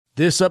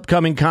This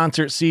upcoming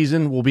concert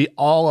season will be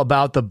all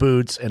about the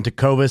boots, and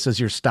Tecovas is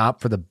your stop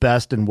for the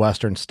best in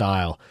Western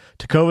style.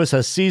 Tecovas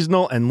has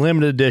seasonal and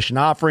limited edition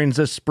offerings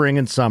this spring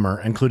and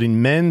summer,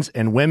 including men's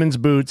and women's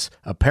boots,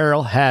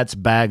 apparel, hats,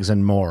 bags,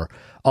 and more.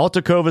 All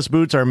Tecovas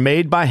boots are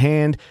made by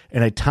hand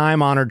in a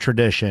time-honored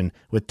tradition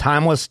with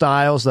timeless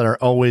styles that are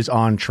always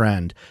on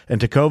trend. And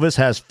Tecovas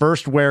has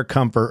first wear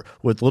comfort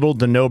with little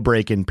to no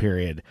break-in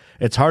period.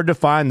 It's hard to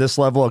find this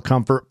level of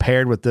comfort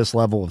paired with this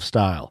level of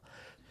style.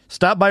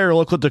 Stop by your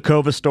local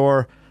Tecovas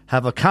store,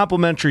 have a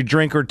complimentary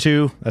drink or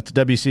two, that's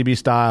WCB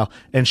style,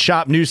 and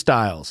shop new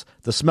styles.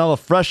 The smell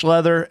of fresh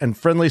leather and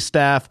friendly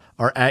staff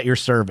are at your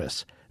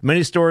service.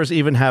 Many stores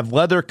even have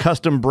leather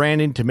custom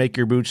branding to make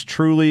your boots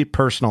truly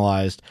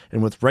personalized.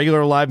 And with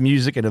regular live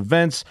music and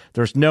events,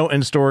 there's no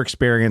in-store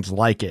experience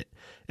like it.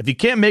 If you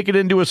can't make it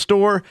into a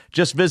store,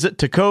 just visit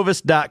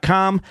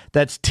tecovas.com.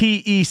 That's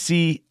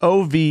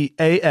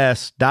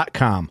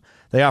TECOVAS.com.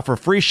 They offer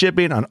free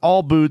shipping on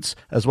all boots,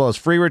 as well as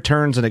free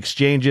returns and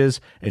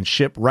exchanges, and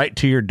ship right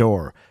to your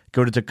door.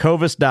 Go to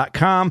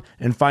tecovas.com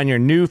and find your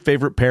new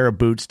favorite pair of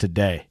boots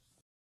today.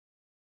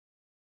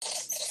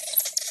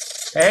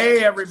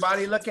 Hey,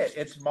 everybody, look at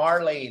it's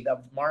Marley,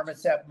 the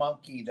marmoset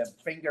monkey, the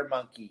finger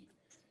monkey.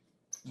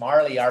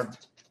 Marley, our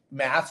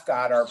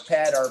mascot, our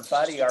pet, our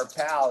buddy, our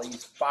pal.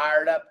 He's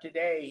fired up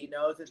today. He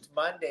knows it's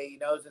Monday. He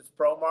knows it's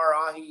Promar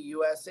Ahi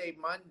USA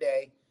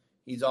Monday.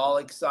 He's all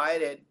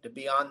excited to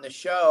be on the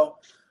show.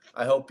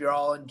 I hope you're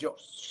all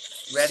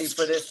ready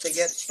for this to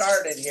get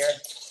started here.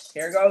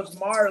 Here goes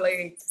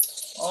Marley.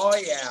 Oh,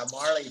 yeah,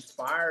 Marley's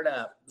fired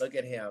up. Look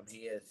at him. He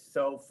is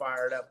so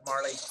fired up.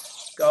 Marley,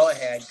 go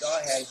ahead.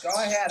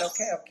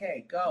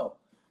 Okay, go.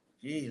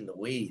 Gee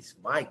Louise,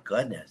 my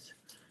goodness.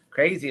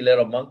 Crazy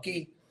little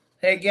monkey.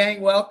 Hey,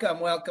 gang, welcome.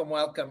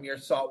 Your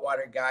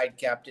saltwater guide,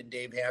 Captain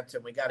Dave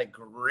Hansen. We got a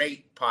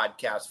great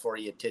podcast for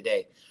you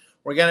today.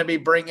 We're going to be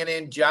bringing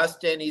in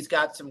Justin. He's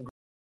got some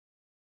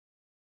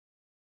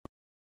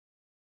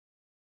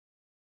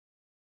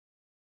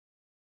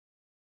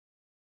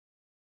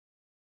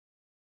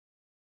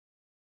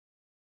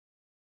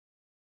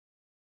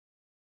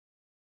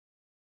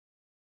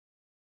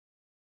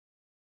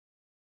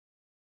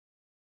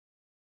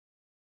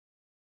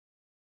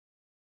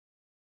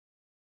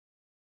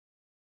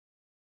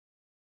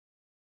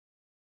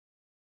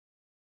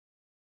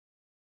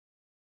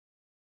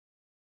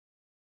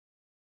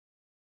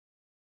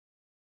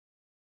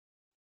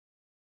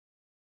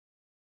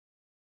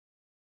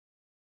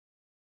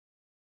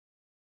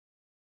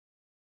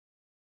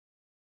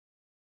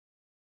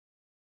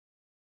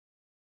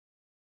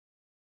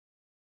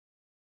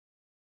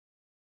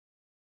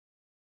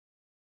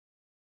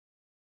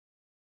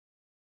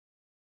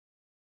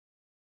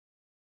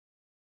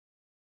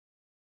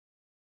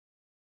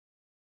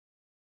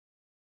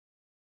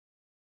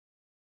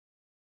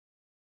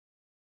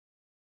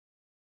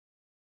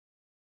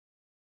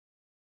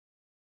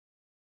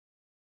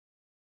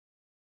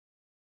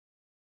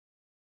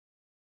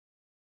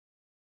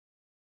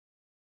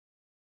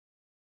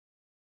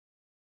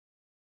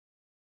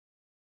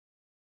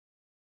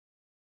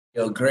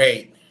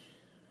great.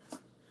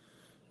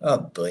 Oh,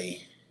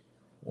 boy.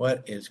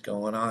 What is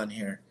going on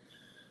here?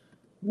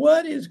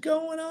 What is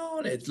going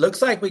on? It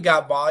looks like we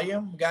got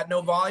volume. We got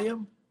no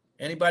volume?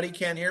 Anybody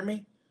can't hear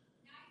me?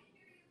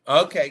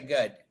 Okay,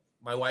 good.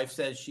 My wife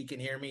says she can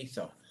hear me,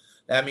 so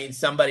that means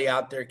somebody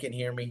out there can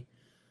hear me.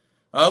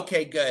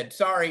 Okay, good.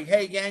 Sorry.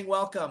 Hey, gang,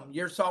 welcome.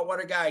 Your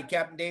saltwater guide,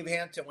 Captain Dave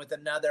Hansen, with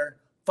another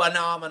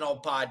phenomenal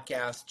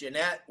podcast.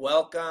 Jeanette,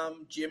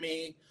 welcome.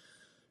 Jimmy,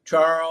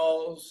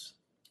 Charles,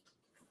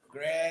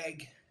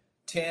 Greg,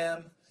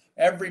 Tim,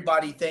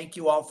 everybody, thank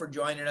you all for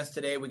joining us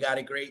today. We got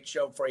a great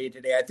show for you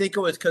today. I think it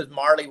was because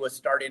Marley was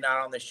starting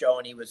out on the show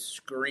and he was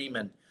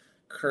screaming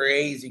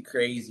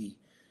crazy.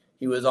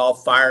 He was all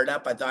fired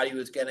up. I thought he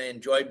was going to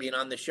enjoy being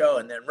on the show.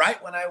 And then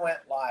right when I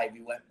went live, he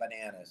went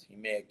bananas. He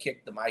may have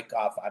kicked the mic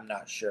off. I'm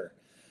not sure.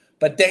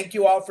 But thank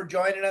you all for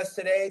joining us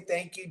today.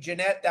 Thank you,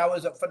 Jeanette. That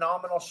was a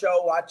phenomenal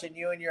show, watching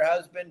you and your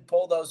husband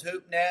pull those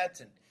hoop nets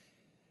and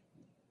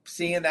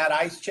seeing that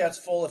ice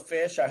chest full of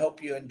fish. I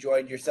hope you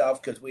enjoyed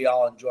yourself, because we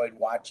all enjoyed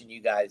watching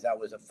you guys. That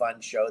was a fun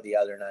show the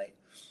other night.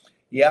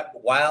 Yep,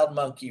 wild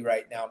monkey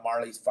right now.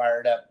 Marley's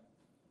fired up.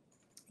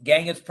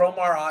 Gang, it's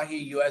Promar Ahi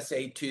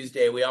USA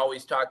Tuesday. We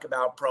always talk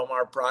about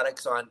Promar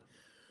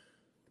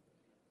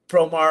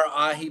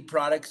Ahi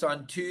products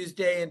on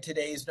Tuesday, and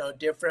today's no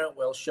different.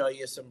 We'll show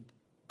you some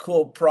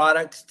cool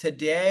products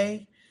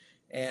today,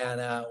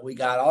 and we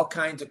got all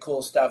kinds of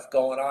cool stuff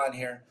going on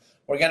here.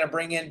 We're going to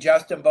bring in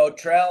Justin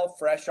Botrell,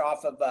 fresh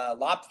off of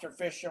lobster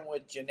fishing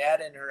with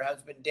Jeanette and her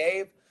husband,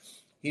 Dave.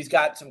 He's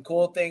got some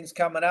cool things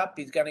coming up.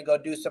 He's going to go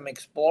do some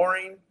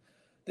exploring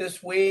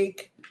this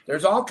week.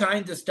 There's all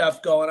kinds of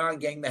stuff going on,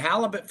 gang. The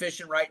halibut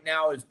fishing right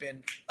now has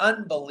been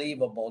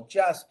unbelievable,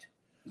 just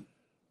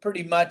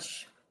pretty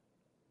much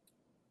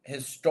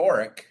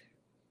historic.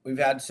 We've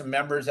had some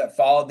members that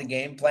followed the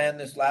game plan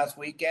this last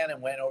weekend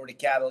and went over to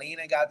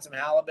Catalina, got some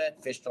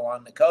halibut, fished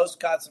along the coast,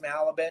 caught some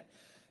halibut.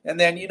 And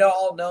then,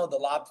 all know the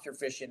lobster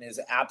fishing is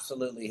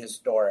absolutely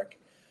historic.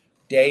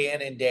 day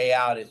in and day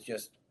out. It's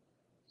just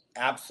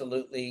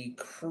absolutely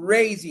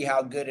crazy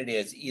how good it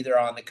is, either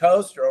on the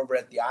coast or over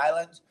at the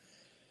islands.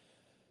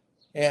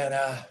 And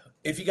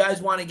if you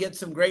guys want to get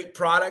some great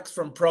products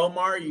from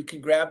Promar, you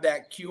can grab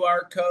that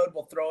QR code.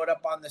 We'll throw it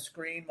up on the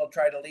screen. We'll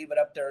try to leave it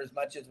up there as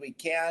much as we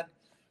can.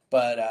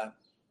 But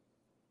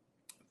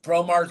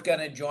Promar's going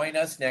to join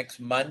us next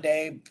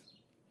Monday.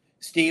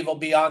 Steve will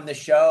be on the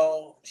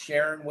show,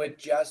 sharing with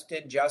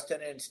Justin. Justin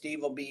and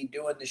Steve will be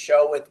doing the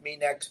show with me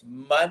next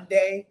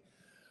Monday.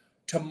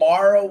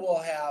 Tomorrow we'll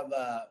have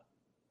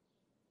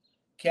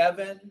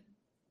Kevin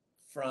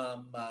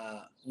from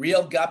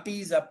Real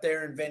Guppies up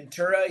there in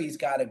Ventura. He's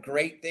got a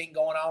great thing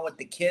going on with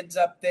the kids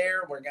up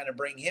there. We're going to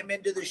bring him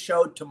into the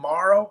show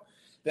tomorrow.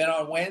 Then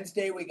on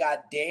Wednesday, we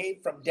got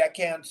Dave from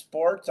Deckhand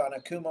Sports on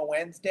Akuma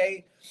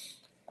Wednesday.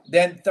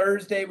 Then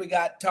Thursday, we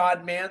got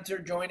Todd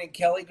Manzer joining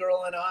Kelly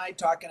Girl and I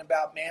talking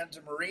about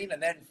Manzer Marine.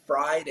 And then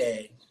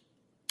Friday's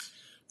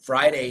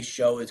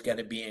show is going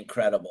to be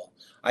incredible.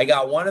 I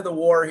got one of the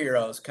war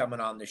heroes coming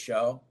on the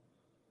show,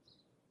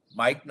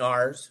 Mike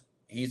Nars.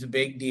 He's a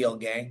big deal,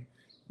 gang.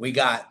 We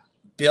got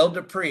Bill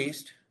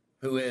DePriest,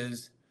 who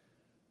is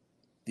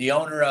the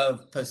owner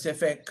of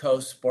Pacific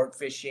Coast Sport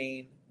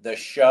Fishing, the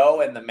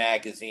show and the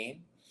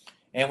magazine.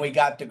 And we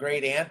got the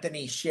great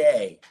Anthony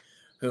Shea,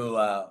 who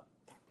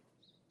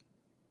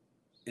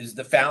is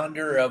the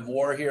founder of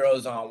War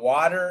Heroes on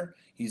Water.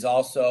 He's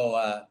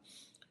also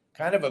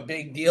kind of a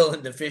big deal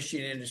in the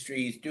fishing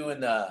industry. He's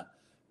doing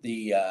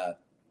the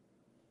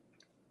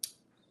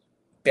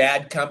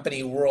Bad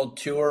Company World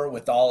Tour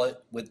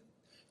with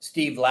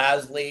Steve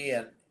Lasley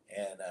and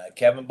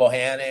Kevin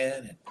Bohannon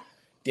and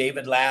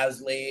David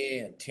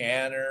Lasley and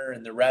Tanner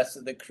and the rest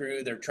of the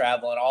crew. They're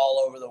traveling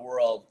all over the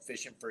world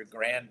fishing for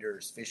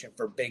granders, fishing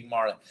for big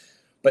marlin.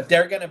 But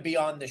they're going to be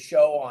on the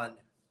show on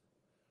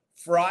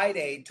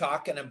Friday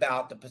talking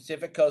about the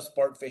Pacific Coast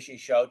Sport Fishing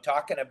Show,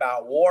 talking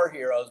about War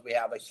Heroes. We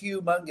have a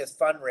humongous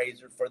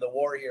fundraiser for the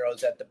War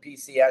Heroes at the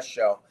PCS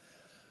show.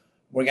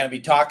 We're going to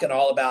be talking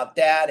all about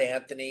that.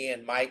 Anthony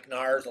and Mike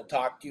Nars will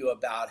talk to you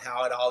about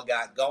how it all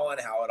got going,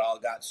 how it all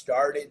got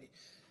started.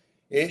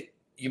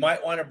 You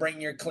might want to bring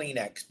your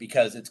Kleenex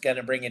because it's going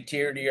to bring a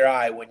tear to your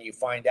eye when you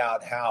find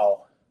out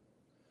how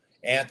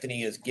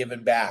Anthony is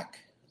giving back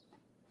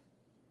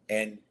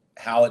and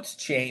how it's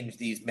changed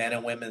these men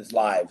and women's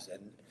lives.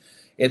 And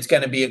it's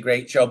going to be a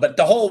great show. But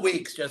the whole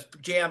week's just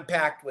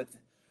jam-packed with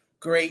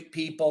great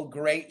people,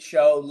 great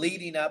show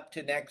leading up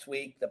to next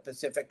week, the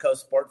Pacific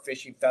Coast Sport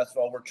Fishing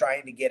Festival. We're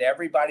trying to get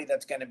everybody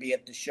that's going to be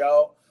at the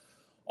show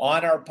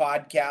on our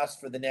podcast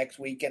for the next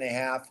week and a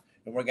half,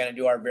 and we're going to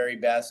do our very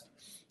best.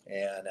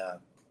 And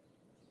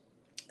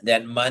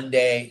then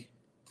Monday,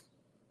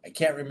 I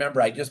can't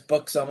remember. I just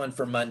booked someone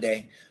for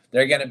Monday.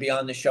 They're going to be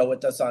on the show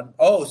with us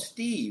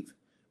Steve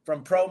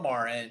from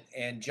Promar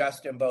and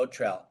Justin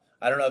Botrell.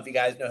 I don't know if you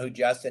guys know who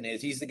Justin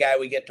is. He's the guy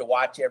we get to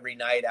watch every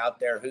night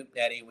out there hoop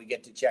netting. We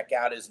get to check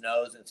out his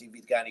nose and see if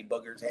he's got any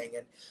boogers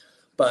hanging.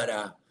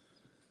 But,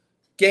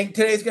 gang,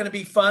 today's going to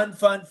be fun.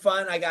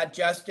 I got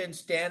Justin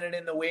standing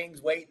in the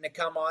wings waiting to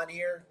come on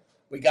here.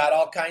 We got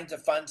all kinds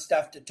of fun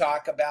stuff to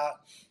talk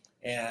about.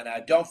 And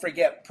don't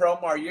forget,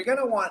 Promar, you're going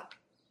to want,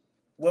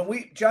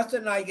 when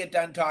Justin and I get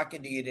done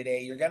talking to you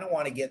today, you're going to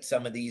want to get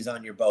some of these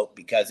on your boat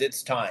because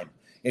it's time.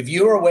 If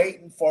you were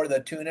waiting for the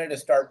tuna to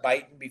start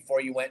biting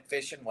before you went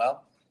fishing,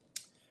 well,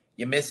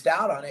 you missed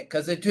out on it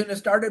because the tuna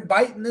started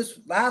biting this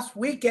last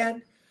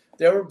weekend.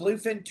 There were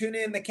bluefin tuna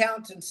in the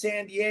counts in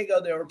San Diego.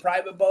 There were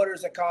private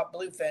boaters that caught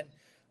bluefin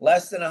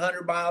less than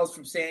 100 miles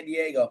from San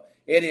Diego.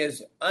 It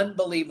is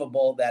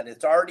unbelievable that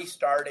it's already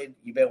started.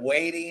 You've been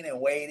waiting and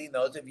waiting.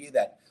 Those of you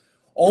that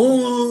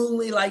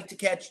only like to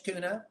catch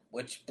tuna,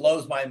 which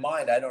blows my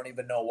mind. I don't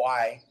even know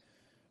why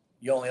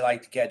you only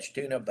like to catch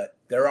tuna, but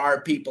there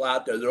are people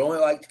out there that only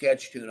like to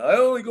catch tuna. I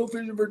only go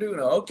fishing for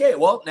tuna. Okay,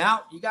 well,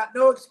 now you got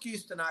no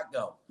excuse to not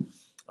go.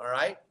 All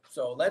right,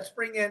 so let's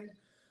bring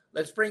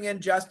in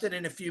Justin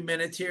in a few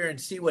minutes here and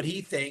see what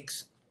he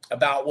thinks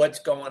about what's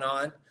going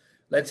on.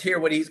 Let's hear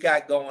what he's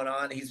got going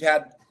on. He's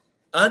had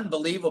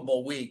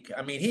unbelievable week.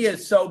 I mean, he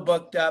is so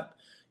booked up.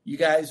 You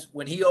guys,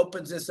 when he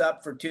opens this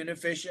up for tuna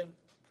fishing,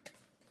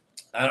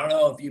 I don't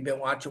know if you've been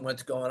watching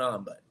what's going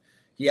on, but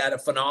he had a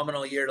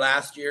phenomenal year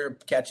last year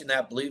catching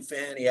that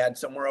bluefin. He had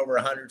somewhere over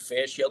 100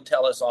 fish. He'll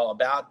tell us all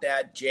about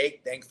that.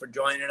 Jake, thanks for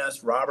joining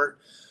us. Robert.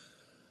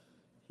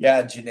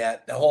 Yeah,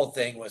 Jeanette, the whole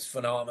thing was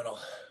phenomenal.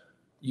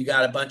 You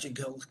got a bunch of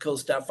cool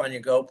stuff on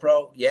your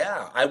GoPro?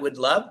 Yeah, I would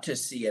love to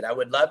see it. I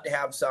would love to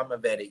have some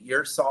of it at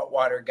Your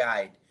Saltwater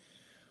Guide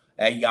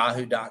at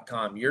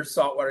yahoo.com. Your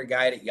Saltwater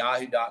Guide at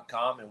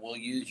yahoo.com, and we'll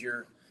use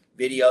your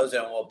videos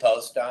and we'll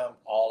post them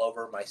all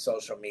over my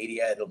social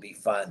media. It'll be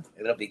fun.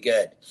 It'll be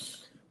good.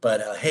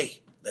 But,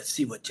 hey, let's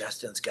see what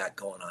Justin's got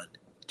going on.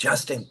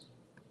 Justin,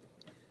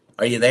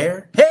 are you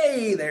there?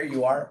 Hey, there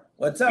you are.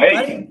 What's up,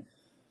 buddy?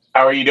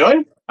 How are you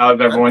doing?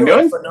 How's everyone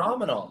doing?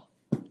 Phenomenal.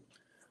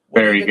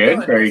 Very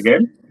good, very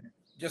good.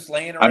 Just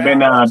laying around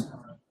watching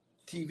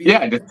TV?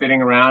 Yeah, just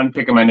sitting around,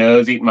 picking my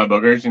nose, eating my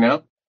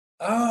boogers,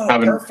 Oh,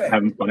 having perfect.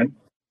 Having fun.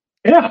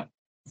 Yeah.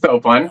 So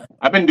fun.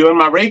 I've been doing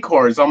my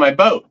Raycors on my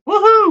boat.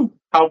 Woohoo!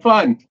 How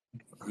fun.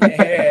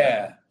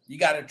 Yeah. You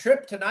got a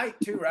trip tonight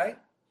too, right?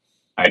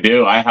 I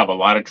do. I have a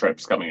lot of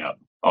trips coming up.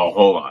 A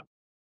whole lot.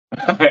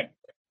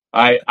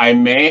 I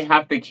may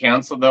have to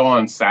cancel though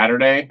on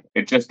Saturday.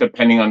 It just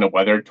depending on the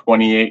weather.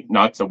 28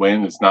 knots of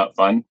wind is not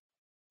fun.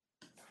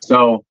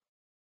 So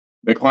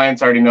the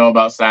clients already know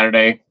about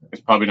Saturday.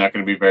 It's probably not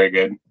going to be very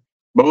good.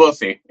 But we'll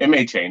see. It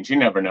may change. You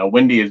never know.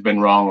 Windy has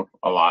been wrong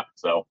a lot.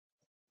 So,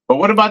 but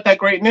what about that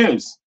great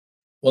news?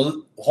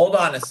 Well, hold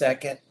on a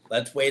second.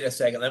 Let's wait a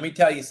second. Let me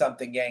tell you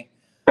something, gang.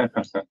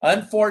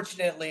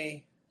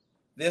 Unfortunately,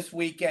 this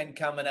weekend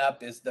coming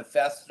up is the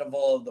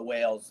Festival of the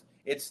Whales.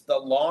 It's the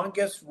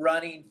longest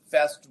running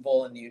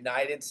festival in the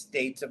United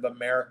States of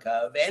America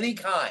of any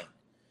kind.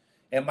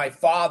 And my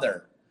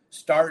father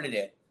started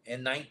it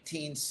in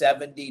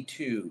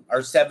 1972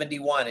 or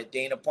 71 at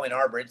Dana Point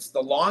Harbor. It's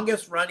the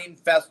longest running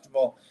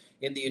festival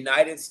in the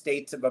United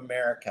States of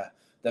America,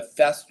 the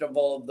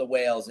Festival of the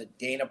Whales at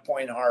Dana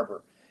Point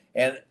Harbor.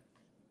 And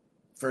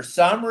for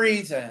some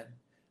reason,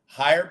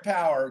 higher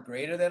power,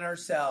 greater than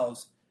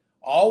ourselves,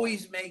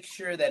 always make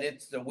sure that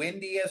it's the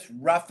windiest,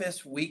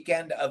 roughest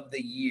weekend of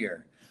the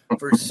year.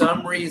 For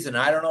some reason,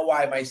 I don't know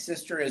why. My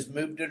sister has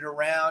moved it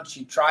around.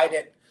 She tried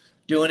it,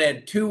 doing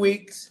it 2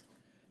 weeks,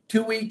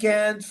 2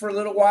 weekends for a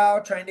little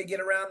while, trying to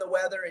get around the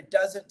weather. It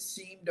doesn't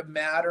seem to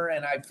matter,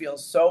 and I feel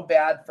so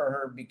bad for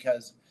her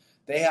because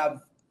they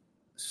have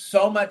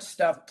so much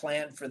stuff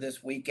planned for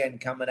this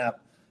weekend coming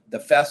up. The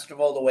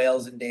Festival of the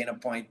Whales in Dana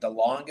Point, the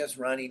longest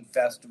running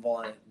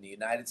festival in the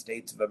United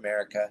States of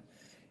America.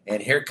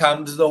 And here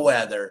comes the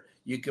weather.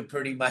 You could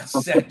pretty much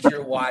set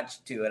your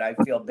watch to it. I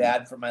feel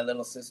bad for my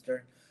little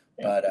sister,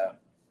 but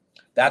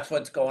that's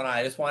what's going on.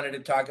 I just wanted to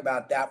talk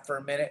about that for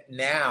a minute.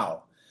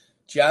 Now,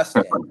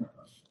 Justin,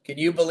 can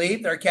you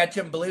believe they're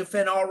catching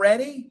bluefin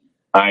already?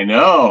 I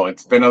know.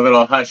 It's been a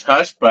little hush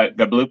hush, but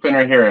the bluefin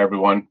are here,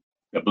 everyone.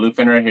 The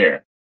bluefin are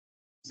here.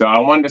 So I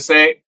wanted to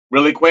say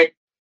really quick,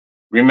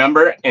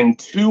 remember in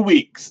 2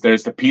 weeks,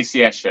 there's the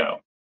PCS show.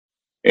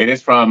 It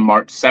is from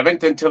March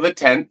 7th until the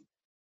 10th.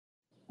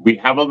 We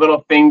have a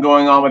little thing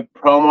going on with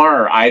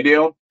Promar, or I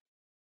do.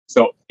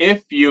 So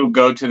if you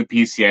go to the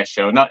PCS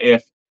show, not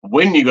if,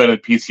 when you go to the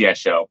PCS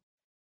show,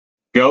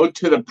 go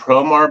to the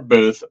Promar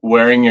booth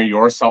wearing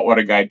your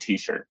Saltwater Guide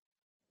t-shirt.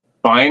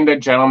 Find a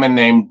gentleman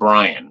named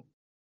Brian.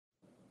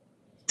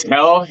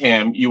 Tell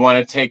him you want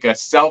to take a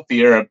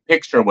selfie or a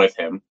picture with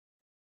him.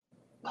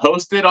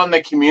 Post it on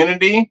the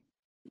community,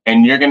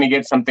 and you're going to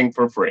get something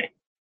for free.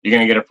 You're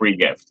going to get a free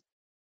gift.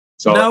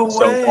 No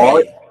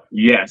way.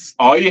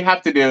 All you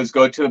have to do is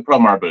go to the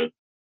Promar booth.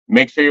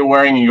 Make sure you're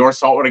wearing your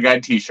Saltwater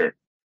Guide t-shirt.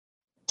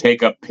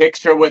 Take a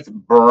picture with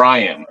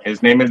Brian.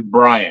 His name is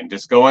Brian.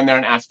 Just go in there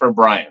and ask for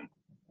Brian.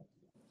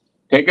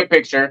 Take a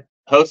picture,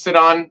 post it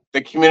on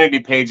the community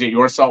page at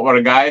Your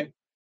Saltwater Guide,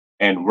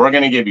 and we're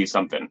going to give you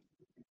something.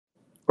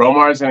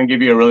 Promar is going to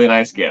give you a really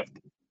nice gift.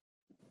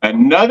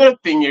 Another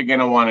thing you're going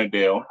to want to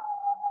do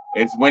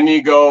is when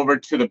you go over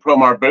to the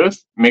Promar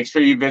booth, make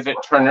sure you visit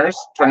Turner's.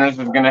 Turner's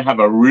is going to have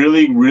a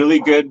really, really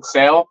good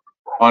sale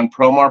on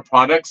Promar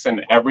products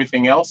and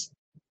everything else.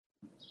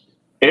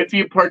 If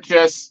you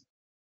purchase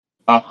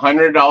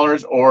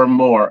 $100 or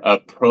more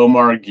of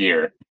Promar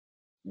gear,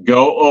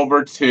 go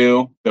over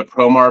to the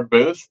Promar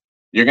booth.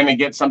 You're going to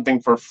get something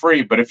for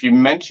free. But if you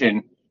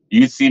mention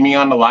you see me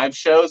on the live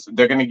shows,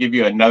 they're going to give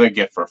you another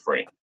gift for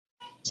free.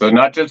 So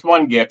not just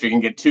one gift, you can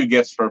get 2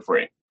 gifts for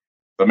free.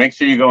 So make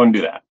sure you go and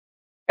do that.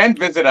 And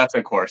visit us,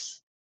 of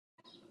course.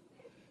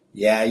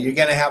 Yeah, you're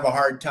going to have a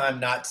hard time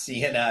not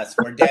seeing us.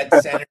 We're dead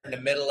center in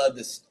the middle of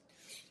this.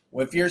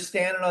 If you're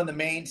standing on the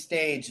main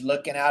stage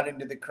looking out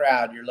into the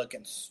crowd, you're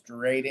looking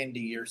straight into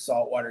your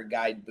Saltwater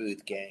Guide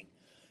booth, gang.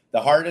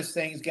 The hardest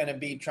thing is going to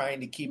be trying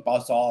to keep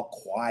us all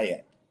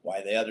quiet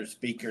while the other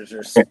speakers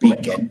are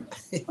speaking.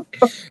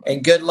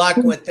 And good luck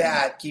with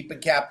that, keeping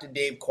Captain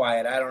Dave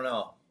quiet. I don't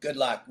know. Good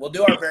luck. We'll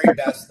do our very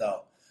best,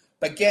 though.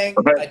 But, gang,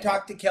 I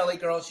talked to Kelly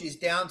Girl. She's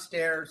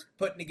downstairs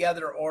putting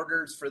together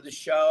orders for the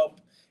show.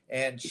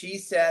 And she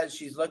says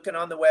she's looking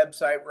on the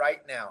website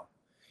right now.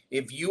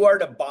 If you are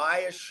to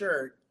buy a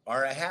shirt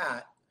or a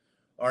hat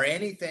or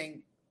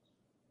anything,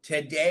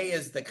 today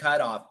is the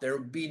cutoff. There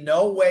would be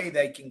no way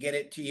they can get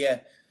it to you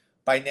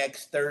by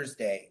next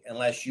Thursday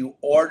unless you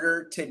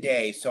order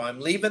today. So I'm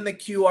leaving the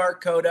QR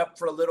code up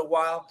for a little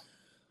while.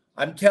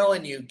 I'm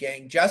telling you,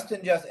 gang,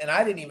 Justin, and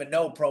I didn't even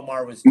know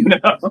Promar was doing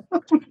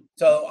this.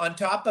 So on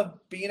top of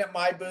being at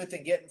my booth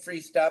and getting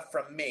free stuff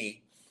from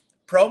me,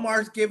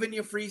 Promar's giving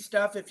you free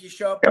stuff if you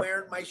show up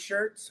wearing my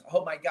shirts.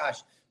 Oh my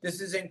gosh,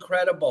 this is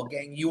incredible,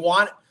 gang.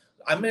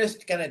 I'm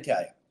just going to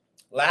tell you,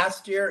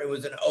 last year it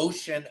was an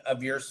ocean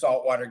of your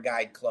Saltwater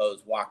Guide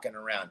clothes walking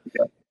around.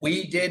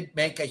 We did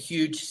make a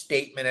huge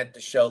statement at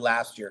the show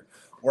last year.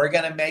 We're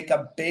going to make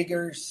a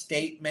bigger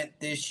statement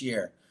this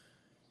year.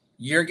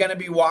 You're going to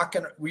be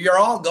you're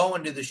all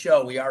going to the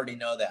show. We already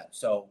know that.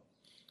 So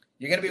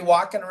you're going to be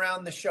walking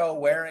around the show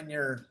wearing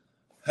your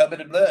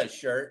Hubba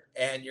shirt,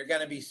 and you're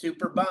going to be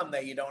super bummed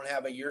that you don't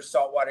have a Your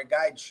Saltwater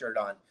Guide shirt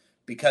on,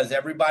 because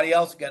everybody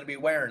else is going to be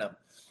wearing them.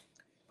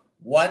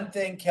 One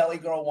thing Kelly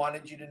Girl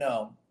wanted you to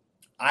know,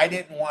 I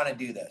didn't want to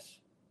do this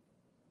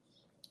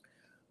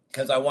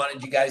because I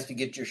wanted you guys to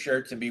get your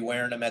shirts and be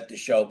wearing them at the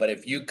show. But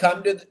if you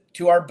come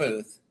to our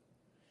booth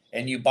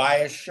and you buy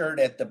a shirt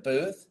at the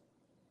booth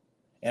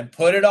and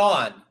put it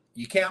on,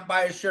 you can't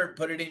buy a shirt,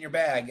 put it in your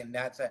bag, and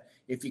that's it.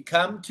 If you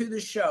come to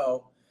the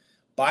show,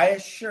 buy a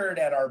shirt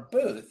at our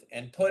booth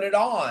and put it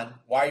on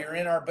while you're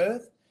in our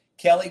booth,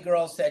 Kelly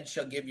Girl said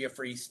she'll give you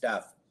free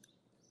stuff.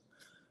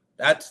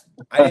 I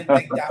didn't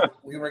think that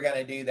we were going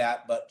to do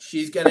that, but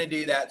she's going to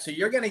do that. So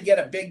you're going to get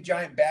a big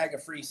giant bag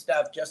of free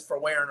stuff just for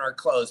wearing our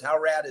clothes. How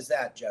rad is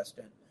that,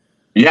 Justin?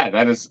 Yeah,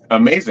 that is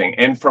amazing.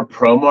 And for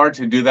Promar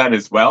to do that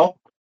as well,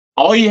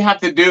 all you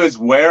have to do is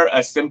wear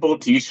a simple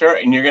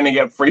t-shirt and you're going to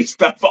get free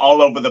stuff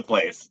all over the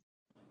place.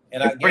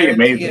 And it's I pretty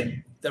guarantee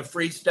amazing. the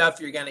free stuff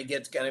you're going to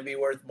get is going to be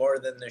worth more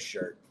than the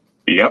shirt.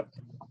 Yep.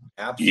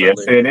 Absolutely. Yes,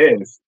 it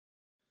is.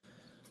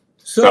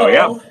 So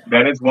yeah,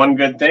 that is one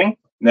good thing.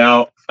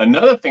 Now,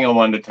 another thing I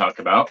wanted to talk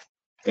about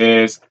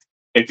is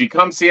if you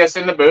come see us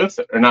in the booth,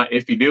 or not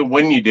if you do,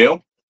 when you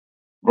do,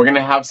 we're going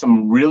to have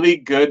some really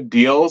good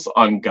deals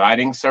on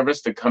guiding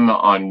service to come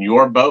on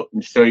your boat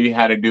and show you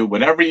how to do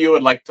whatever you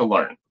would like to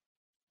learn.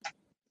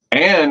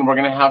 And we're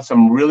going to have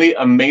some really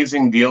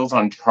amazing deals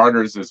on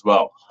charters as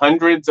well.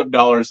 Hundreds of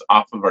dollars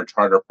off of our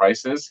charter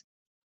prices.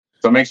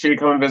 So make sure you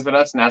come and visit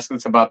us and ask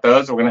us about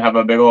those. We're going to have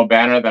a big old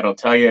banner that'll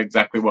tell you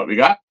exactly what we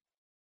got.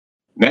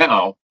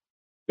 Now,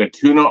 the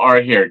tuna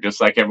are here,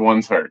 just like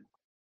everyone's heard.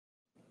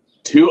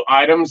 2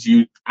 items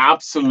you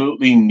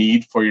absolutely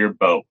need for your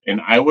boat.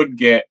 And I would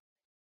get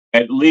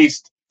at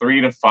least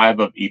 3 to 5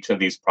 of each of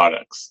these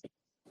products.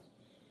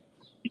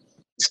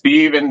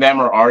 Steve and them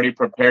are already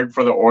prepared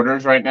for the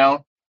orders right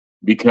now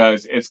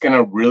because it's going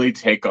to really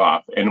take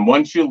off. And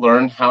once you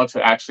learn how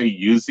to actually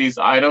use these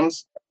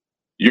items,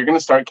 you're going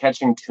to start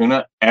catching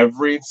tuna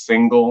every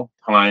single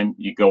time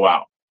you go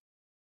out.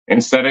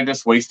 Instead of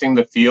just wasting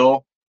the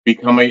fuel,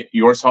 become a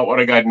Your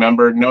Saltwater Guide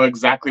member, know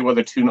exactly where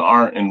the tuna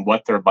are and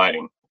what they're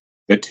biting.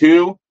 The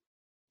 2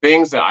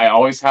 things that I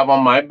always have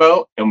on my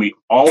boat, and we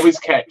always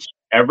catch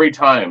every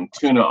time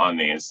tuna on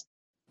these,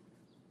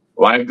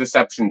 live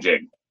deception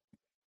jig.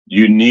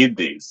 You need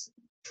these.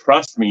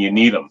 Trust me, you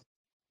need them.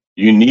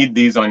 You need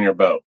these on your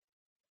boat.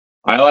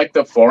 I like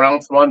the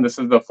 4-ounce one. This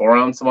is the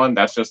 4-ounce one.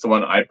 That's just the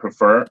one I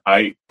prefer.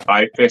 I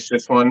fish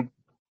this one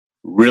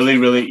really,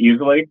 really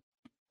easily.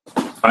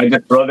 I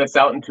just throw this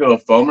out into a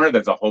foamer.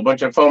 There's a whole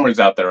bunch of foamers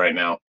out there right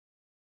now.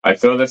 I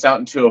throw this out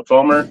into a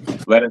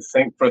foamer, let it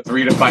sink for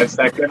 3 to 5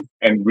 seconds,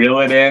 and reel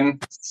it in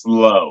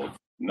slow,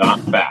 not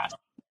fast.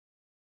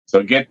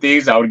 So get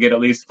these. I would get at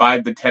least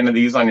 5 to 10 of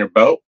these on your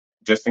boat,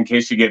 just in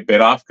case you get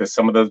bit off, because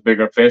some of those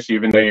bigger fish,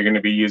 even though you're going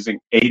to be using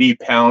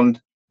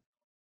 80-pound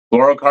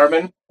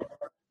fluorocarbon,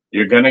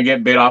 you're going to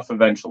get bit off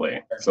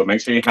eventually. So make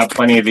sure you have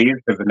plenty of these,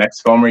 because the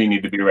next foamer, you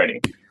need to be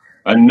ready.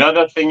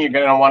 Another thing you're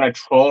going to want to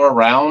troll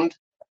around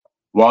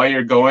while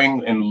you're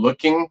going and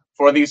looking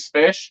for these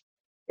fish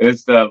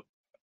is the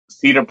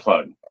cedar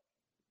plug.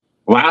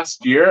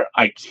 Last year,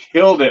 I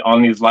killed it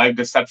on these live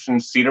deception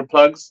cedar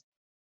plugs,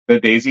 the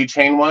daisy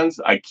chain ones.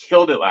 I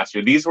killed it last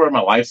year. These were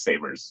my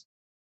lifesavers.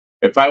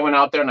 If I went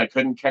out there and I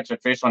couldn't catch a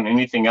fish on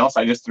anything else,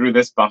 I just threw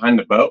this behind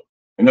the boat,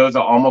 and it was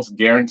an almost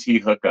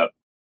guaranteed hookup.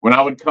 When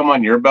I would come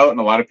on your boat,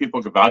 and a lot of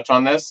people could vouch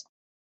on this,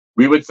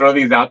 we would throw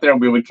these out there and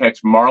we would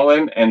catch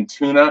marlin and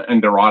tuna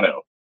and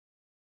dorado.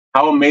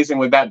 How amazing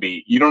would that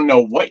be? You don't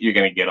know what you're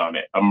going to get on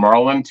it, a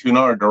marlin,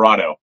 tuna, or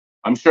dorado.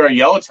 I'm sure a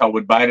yellowtail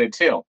would bite it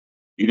too.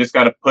 You just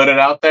got to put it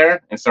out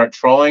there and start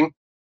trolling.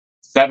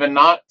 7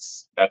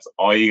 knots, that's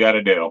all you got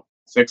to do.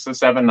 6 to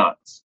 7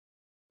 knots.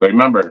 But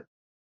remember,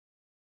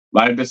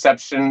 live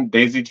deception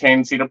daisy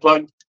chain cedar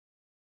plug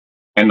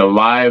and the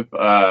live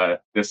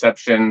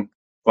deception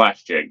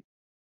flash jig.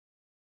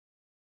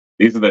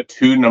 These are the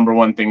 2 number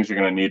 1 things you're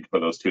going to need for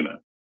those tuna.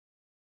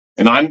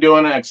 And I'm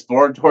doing an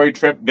exploratory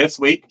trip this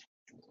week.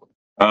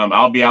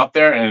 I'll be out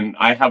there and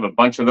I have a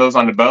bunch of those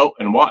on the boat,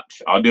 and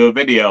watch. I'll do a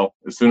video.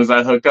 As soon as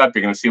I hook up,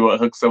 you're going to see what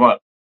hooks them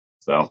up.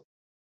 So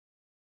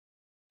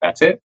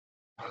that's it.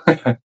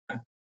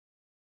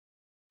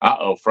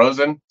 Uh-oh,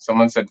 frozen?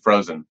 Someone said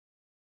frozen.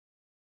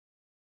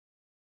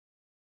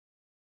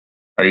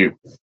 Are you?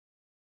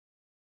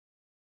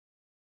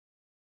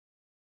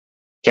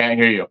 Can't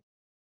hear you.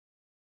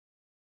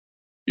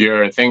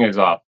 Your thing is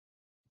off.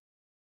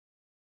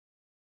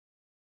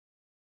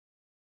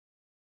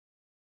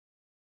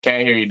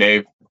 Can't hear you,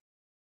 Dave.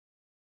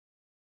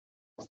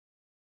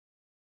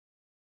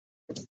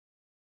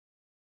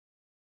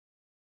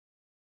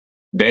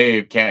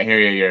 Dave, can't hear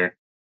you. Your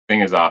thing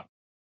is off.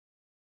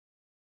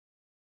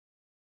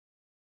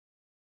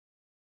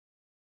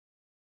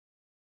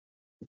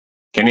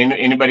 Can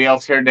anybody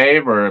else hear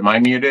Dave, or am I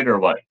muted, or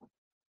what?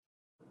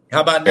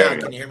 How about now?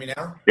 Can you hear me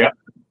now? Yeah.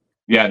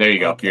 Yeah, there you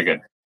go. Okay. You're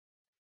good.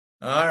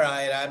 All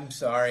right. I'm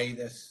sorry.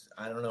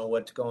 I don't know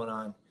what's going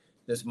on.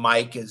 This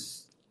mic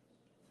is,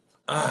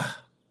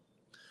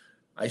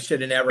 I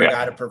should have never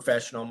got a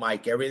professional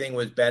mic. Everything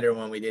was better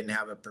when we didn't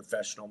have a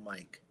professional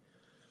mic.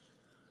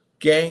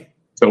 Gang.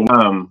 So,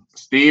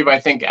 Steve, I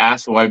think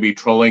asked, will I be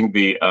trolling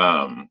the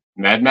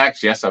Mad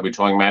Max? Yes, I'll be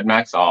trolling Mad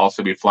Max. I'll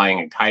also be flying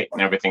a kite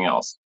and everything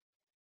else.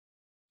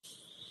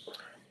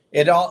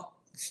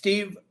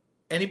 Steve,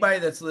 anybody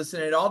that's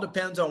listening, it all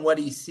depends on what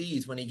he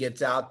sees when he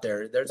gets out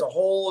there. There's a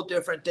whole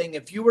different thing.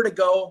 If you were to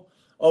go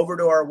over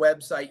to our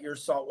website, Your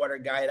Saltwater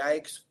Guide, I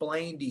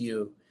explained to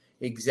you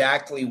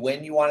exactly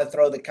when you want to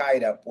throw the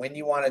kite up, when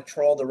you want to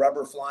troll the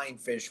rubber flying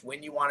fish,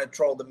 when you want to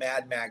troll the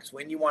Mad Max,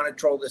 when you want to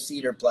troll the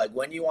cedar plug,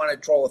 when you want to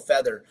troll a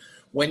feather,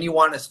 when you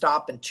want to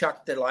stop and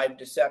chuck the live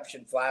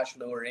deception flash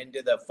lure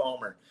into the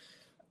foamer.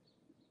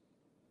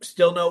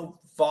 Still no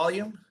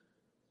volume?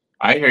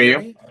 I hear you.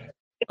 Me?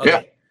 Okay.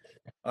 Yeah.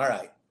 All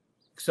right.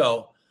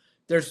 So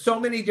there's so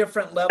many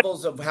different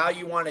levels of how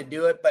you want to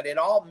do it, but it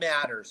all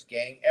matters,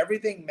 gang.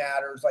 Everything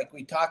matters, like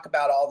we talk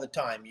about all the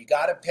time. You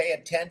got to pay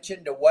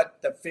attention to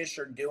what the fish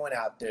are doing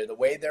out there, the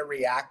way they're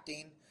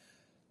reacting,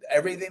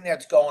 everything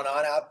that's going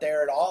on out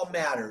there. It all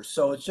matters.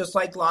 So it's just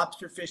like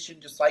lobster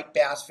fishing, just like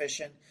bass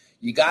fishing.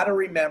 You got to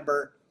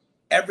remember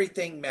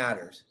everything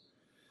matters.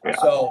 Yeah.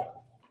 So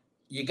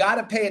you got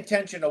to pay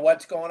attention to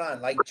what's going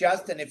on. Like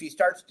Justin, if he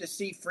starts to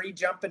see free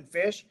jumping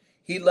fish,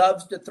 he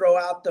loves to throw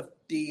out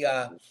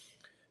the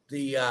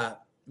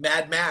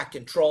Mad Mac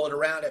and troll it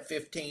around at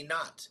 15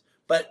 knots.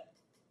 But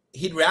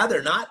he'd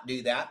rather not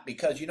do that,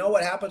 because you know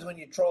what happens when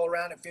you troll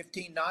around at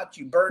 15 knots?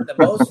 You burn the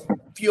most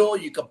fuel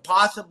you could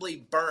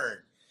possibly burn.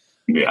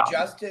 Yeah. And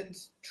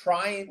Justin's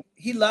trying.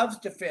 He loves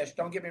to fish.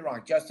 Don't get me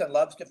wrong. Justin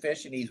loves to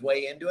fish, and he's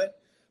way into it.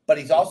 But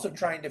he's also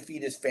trying to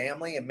feed his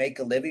family and make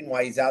a living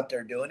while he's out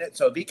there doing it.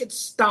 So if he could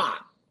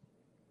stop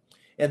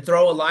and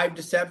throw a live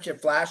deception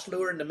flash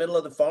lure in the middle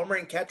of the foamer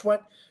and catch one,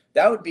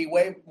 that would be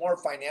way more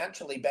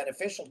financially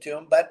beneficial to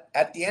him. But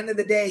at the end of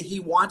the day, he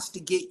wants to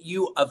get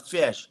you a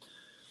fish.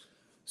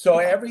 So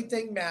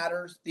everything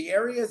matters. The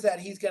areas that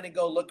he's going to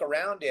go look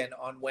around in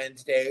on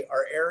Wednesday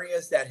are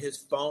areas that his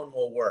phone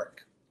will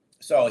work.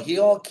 So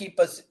he'll keep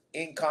us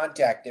in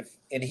contact,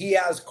 and he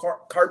has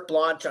carte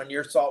blanche on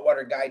Your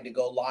Saltwater Guide to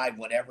go live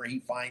whenever he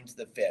finds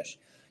the fish.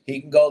 He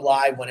can go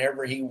live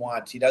whenever he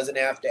wants. He doesn't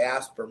have to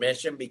ask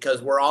permission,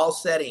 because we're all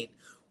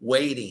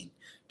waiting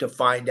to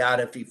find out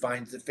if he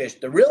finds the fish.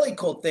 The really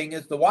cool thing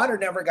is the water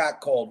never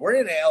got cold. We're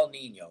in El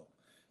Nino.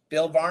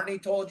 Bill Varney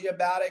told you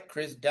about it.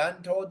 Chris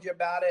Dunn told you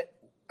about it.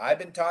 I've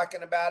been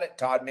talking about it.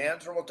 Todd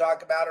Manser will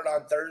talk about it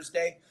on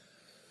Thursday.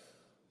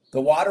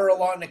 The water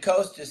along the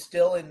coast is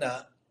still in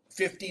the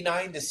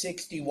 59 to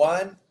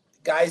 61.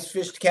 Guys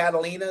fished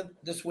Catalina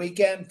this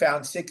weekend,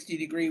 found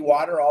 60-degree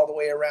water all the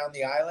way around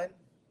the island.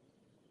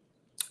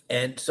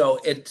 And so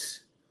it's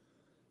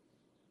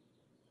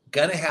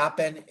going to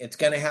happen. It's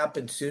going to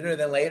happen sooner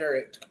than later.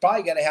 It's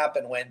probably going to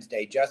happen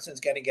Wednesday. Justin's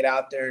going to get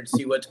out there and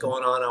see what's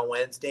going on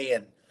Wednesday,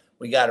 and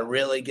we got a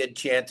really good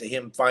chance of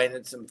him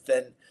finding some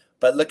fin.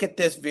 But look at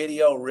this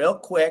video real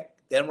quick,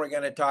 then we're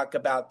going to talk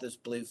about this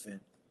bluefin.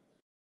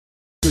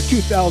 The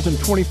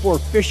 2024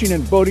 fishing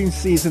and boating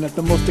season at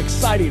the most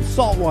exciting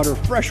saltwater,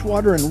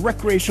 freshwater, and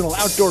recreational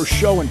outdoor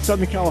show in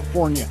Southern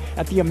California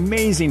at the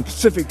amazing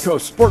Pacific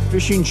Coast Sport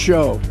Fishing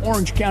Show.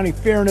 Orange County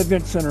Fair and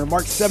Event Center,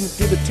 March 7th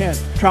through the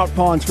 10th. Trout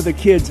ponds for the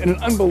kids and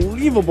an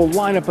unbelievable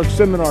lineup of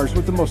seminars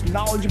with the most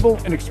knowledgeable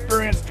and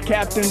experienced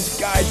captains,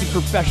 guides, and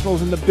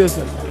professionals in the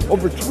business.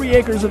 Over 3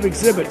 acres of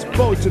exhibits,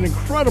 boats, and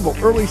incredible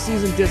early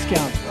season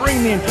discounts.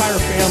 Bring the entire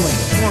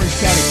family. Orange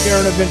County Fair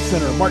and Event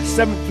Center, March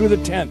 7th through the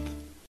 10th.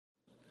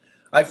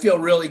 I feel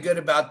really good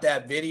about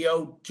that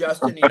video,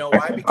 Justin. You know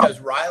why? Because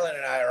Rylan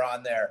and I are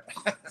on there.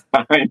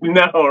 I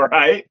know,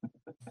 right?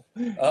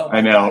 Oh,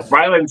 I know. Gosh.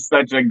 Rylan's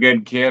such a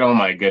good kid. Oh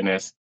my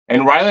goodness.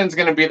 And Rylan's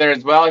going to be there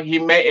as well. He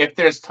may, if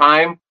there's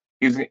time,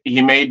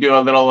 he may do a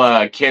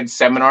little kids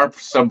seminar.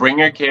 So bring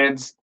your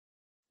kids.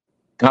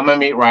 Come and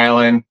meet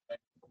Rylan.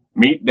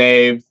 Meet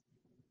Dave.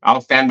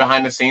 I'll stand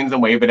behind the scenes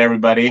and wave at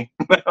everybody.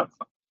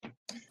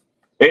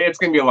 It's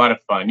going to be a lot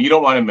of fun. You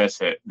don't want to miss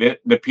it. The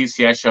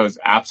PCS show is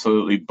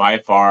absolutely, by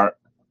far,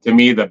 to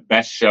me, the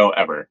best show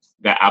ever.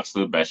 The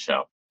absolute best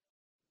show.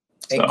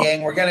 And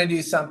gang, we're going to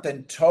do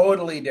something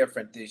totally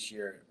different this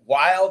year.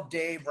 Wild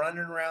Dave running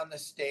around the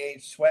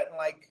stage, sweating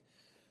like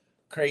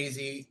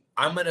crazy.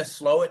 I'm going to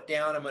slow it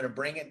down. I'm going to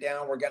bring it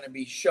down. We're going to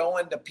be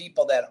showing the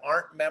people that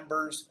aren't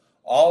members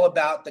all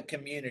about the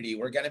community.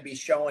 We're going to be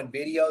showing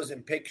videos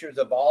and pictures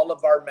of all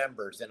of our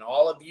members, and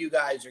all of you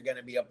guys are going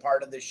to be a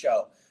part of the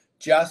show.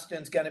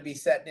 Justin's going to be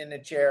sitting in a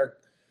chair.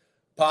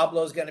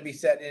 Pablo's going to be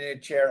sitting in a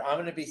chair. I'm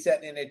going to be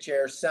sitting in a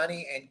chair.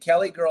 Sunny and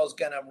Kelly Girl's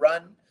going to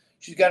run.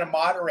 She's going to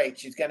moderate.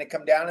 She's going to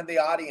come down in the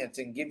audience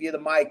and give you the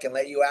mic and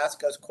let you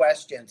ask us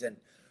questions. And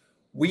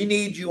we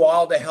need you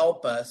all to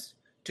help us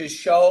to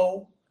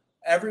show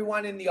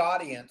everyone in the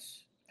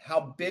audience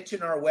how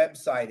bitchin' our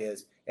website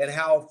is and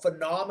how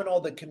phenomenal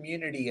the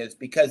community is,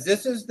 because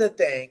this is the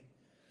thing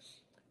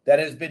that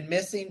has been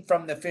missing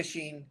from the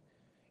fishing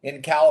in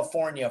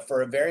California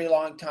for a very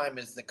long time,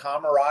 is the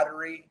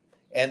camaraderie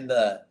and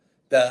the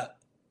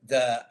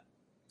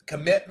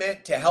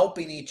commitment to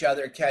helping each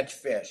other catch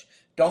fish.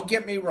 Don't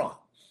get me wrong.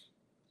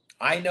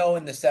 I know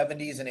in the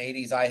 70s and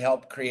 80s I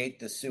helped create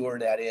the sewer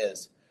that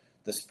is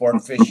the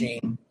sport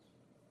fishing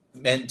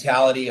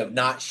mentality of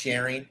not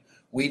sharing.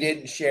 We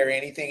didn't share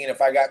anything. And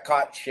if I got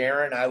caught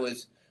sharing, I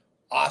was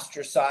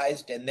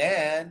ostracized. And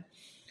then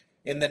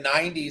in the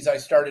 90s, I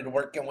started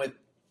working with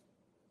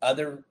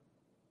other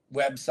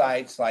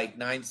websites like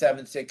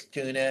 976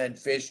 Tuna and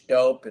Fish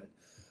Dope.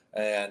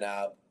 And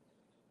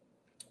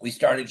we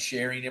started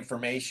sharing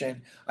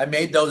information. I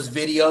made those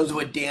videos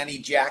with Danny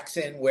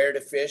Jackson, where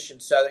to fish in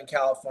Southern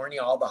California,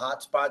 all the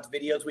hotspots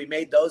videos. We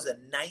made those in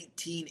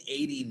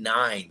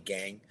 1989,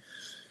 gang.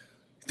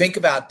 Think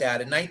about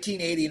that. In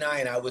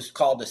 1989, I was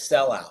called a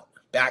sellout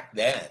back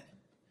then.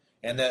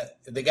 And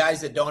the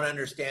guys that don't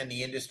understand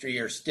the industry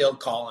are still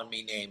calling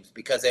me names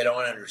because they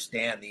don't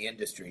understand the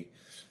industry.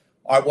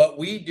 Or what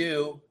we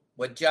do,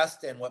 what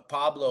Justin, what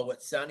Pablo,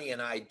 what Sonny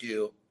and I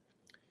do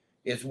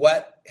is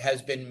what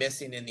has been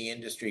missing in the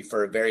industry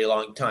for a very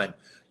long time.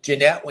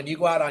 Jeanette, when you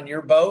go out on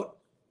your boat,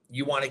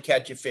 you want to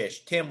catch a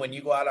fish. Tim, when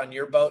you go out on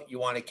your boat, you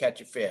want to catch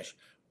a fish.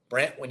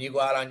 Brent, when you go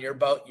out on your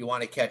boat, you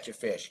want to catch a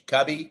fish.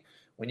 Cubby,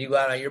 when you go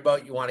out on your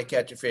boat, you want to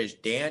catch a fish.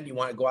 Dan, you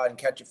want to go out and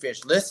catch a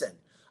fish. Listen,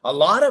 a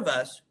lot of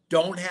us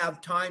don't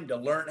have time to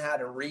learn how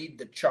to read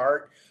the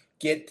chart,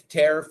 get the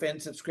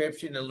Terrafin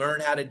subscription, and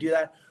learn how to do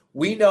that.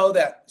 We know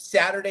that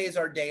Saturday is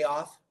our day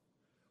off.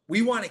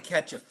 We want to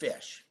catch a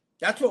fish.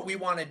 That's what we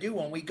want to do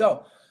when we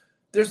go.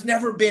 There's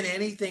never been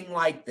anything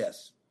like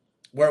this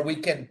where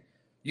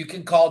you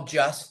can call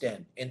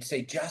Justin and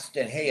say,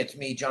 Justin, hey, it's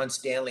me, John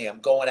Stanley.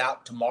 I'm going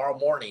out tomorrow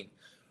morning.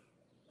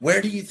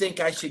 Where do you think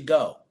I should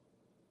go?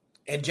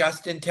 And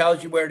Justin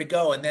tells you where to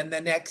go. And then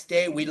the next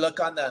day we look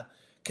on the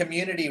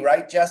community,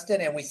 right,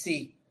 Justin? And we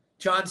see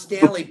John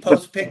Stanley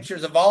post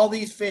pictures of all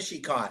these fish he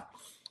caught.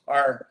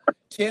 Or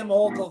Tim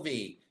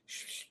Ogilvy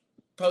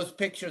post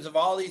pictures of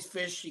all these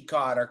fish he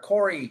caught. Or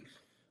Corey.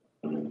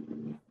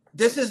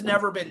 This has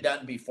never been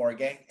done before,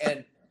 gang.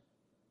 And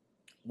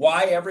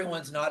why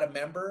everyone's not a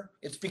member?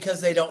 It's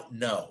because they don't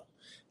know.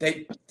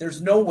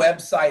 There's no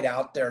website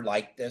out there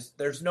like this.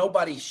 There's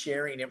nobody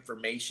sharing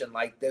information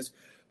like this.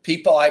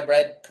 People I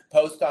read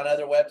post on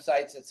other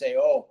websites that say,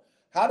 oh,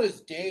 how does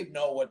Dave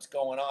know what's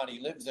going on? He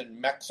lives in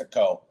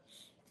Mexico.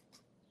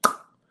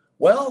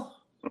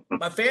 Well,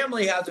 my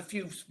family has a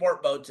few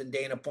sport boats in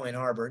Dana Point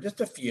Harbor, just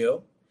a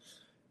few.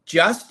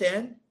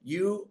 Justin,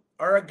 you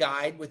are a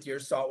guide with your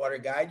saltwater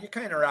guide. You're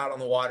kind of out on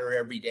the water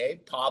every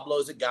day.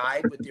 Pablo's a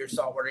guide with your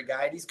saltwater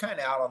guide. He's kind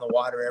of out on the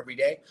water every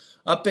day.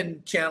 Up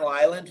in Channel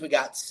Islands, we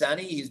got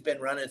Sonny. He's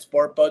been running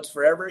sport boats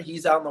forever.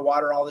 He's out on the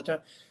water all the time.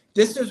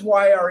 This is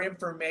why our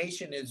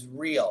information is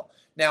real.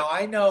 Now,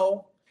 I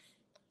know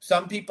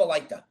some people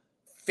like to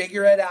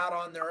figure it out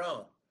on their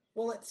own.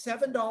 Well, it's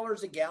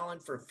 $7 a gallon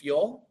for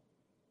fuel.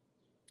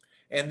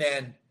 And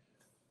then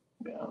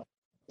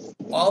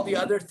all the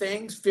other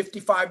things,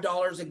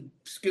 $55 a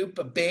scoop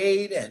of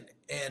bait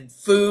and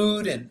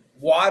food and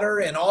water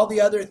and all the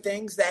other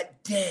things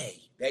that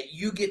day that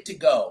you get to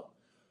go.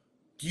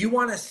 Do you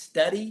want to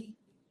study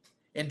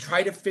and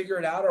try to figure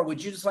it out? Or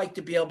would you just like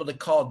to be able to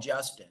call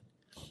Justin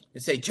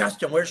and say,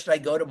 Justin, where should I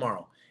go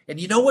tomorrow? And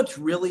you know what's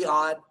really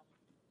odd?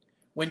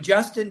 When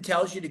Justin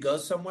tells you to go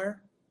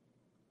somewhere,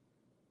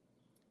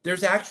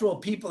 there's actual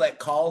people that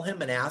call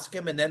him and ask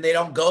him, and then they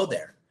don't go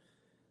there.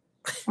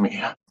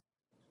 Yeah.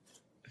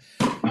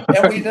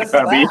 And we just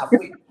laugh.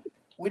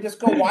 We just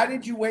go, why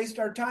did you waste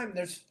our time?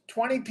 There's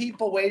 20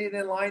 people waiting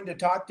in line to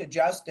talk to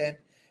Justin,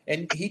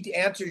 and he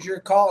answers your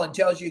call and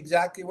tells you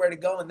exactly where to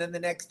go. And then the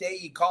next day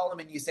you call him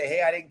and you say,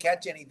 hey, I didn't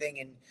catch anything.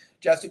 And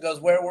Justin goes,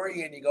 where were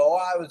you? And you go,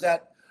 oh,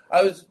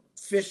 I was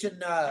fishing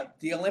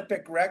the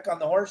Olympic wreck on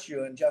the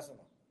Horseshoe. And Justin,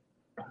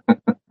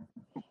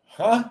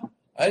 huh?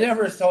 I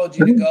never told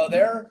you to go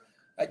there.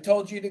 I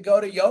told you to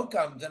go to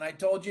Yoakum's, and I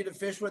told you to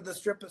fish with a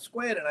strip of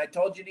squid, and I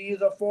told you to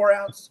use a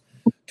 4-ounce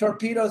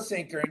torpedo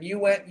sinker, and you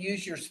went and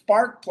used your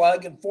spark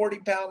plug and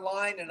 40-pound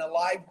line and a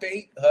live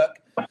bait hook.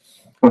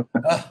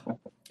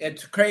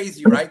 It's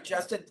crazy, right,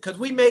 Justin? Because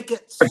we make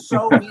it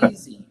so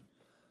easy.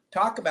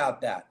 Talk about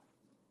that.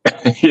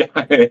 Yeah,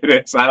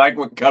 it is. I like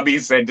what Cubby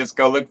said. Just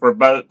go look for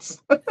boats.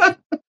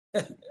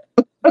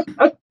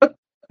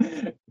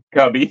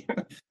 Cubby.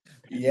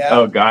 Yeah.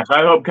 Oh gosh,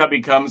 I hope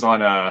Cubby comes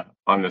on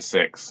the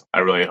 6th. I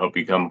really hope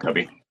you come,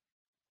 Cubby.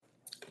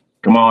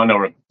 Come on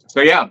over. So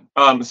yeah,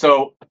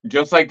 so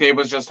just like Dave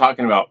was just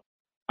talking about,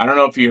 I don't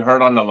know if you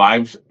heard on the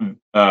live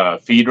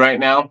feed right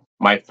now,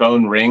 my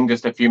phone rang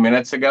just a few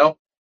minutes ago.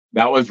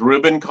 That was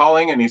Ruben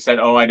calling, and he said,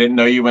 oh, I didn't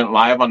know you went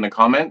live on the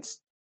comments.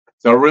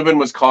 So Ruben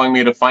was calling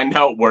me to find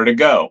out where to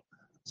go.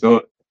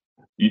 So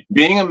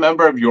being a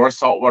member of your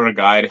saltwater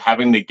guide,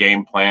 having the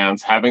game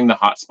plans, having the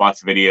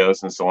hotspots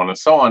videos, and so on and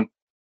so on,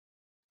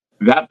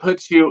 that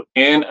puts you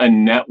in a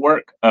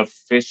network of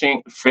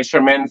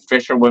fishermen,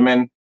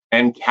 fisherwomen,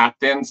 and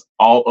captains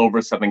all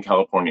over Southern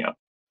California.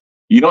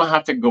 You don't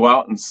have to go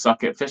out and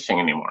suck at fishing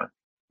anymore.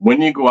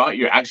 When you go out,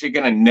 you're actually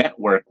going to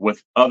network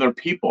with other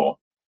people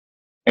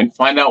and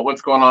find out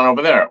what's going on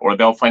over there, or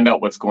they'll find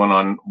out what's going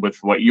on with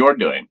what you're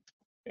doing.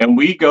 And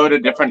we go to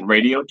different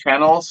radio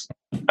channels,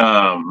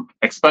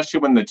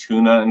 especially when the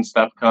tuna and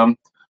stuff come.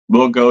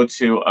 we'll go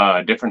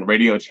to different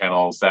radio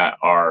channels that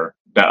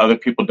other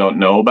people don't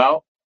know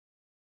about,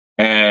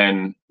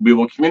 and we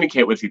will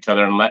communicate with each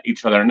other and let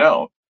each other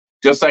know.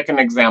 Just like an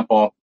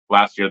example,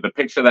 last year, the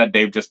picture that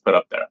Dave just put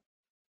up there,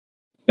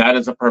 that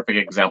is a perfect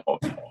example.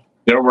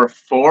 There were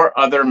 4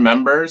 other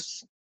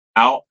members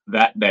out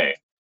that day.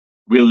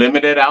 We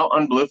limited out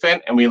on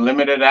bluefin, and we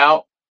limited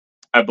out,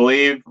 I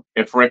believe,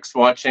 if Rick's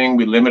watching,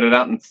 we limited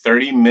out in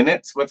 30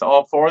 minutes with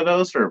all 4 of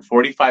those, or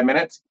 45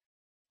 minutes.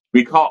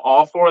 We caught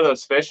all 4 of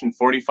those fish in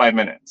 45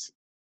 minutes.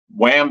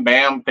 Wham,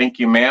 bam, thank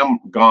you, ma'am,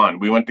 gone.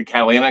 We went to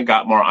Catalina,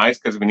 got more ice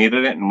because we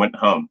needed it, and went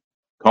home.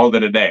 Called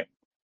it a day.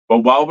 But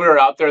while we were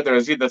out there, there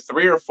was either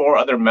 3 or 4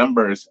 other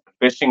members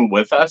fishing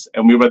with us,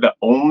 and we were the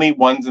only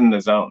ones in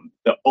the zone,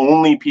 the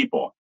only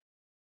people.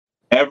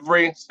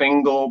 Every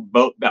single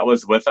boat that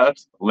was with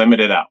us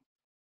limited out.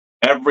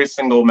 Every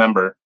single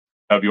member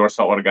of Your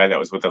Saltwater Guide that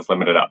was with us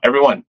limited out.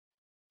 Everyone.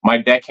 My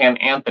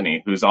deckhand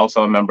Anthony, who's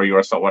also a member of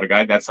Your Saltwater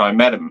Guide, that's how I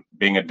met him,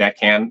 being a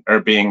deckhand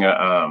or being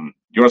a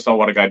Your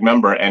Saltwater Guide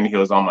member, and he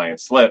was on my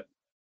slip.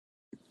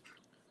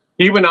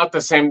 He went out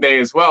the same day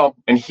as well,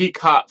 and he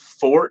caught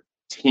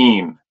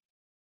 14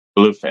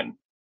 bluefin.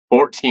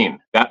 14,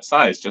 that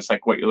size, just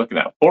like what you're looking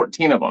at.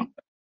 14 of them.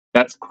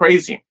 That's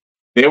crazy.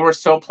 They were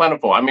so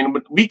plentiful. I mean,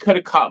 we could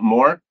have caught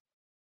more,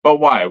 but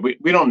why?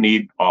 We don't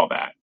need all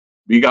that.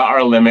 We got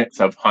our limits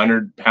of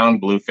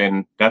 100-pound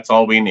bluefin. That's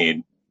all we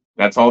need.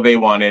 That's all they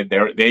wanted.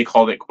 They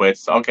called it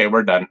quits. Okay,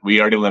 we're done.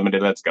 We already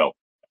limited. Let's go.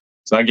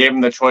 So I gave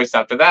them the choice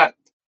after that.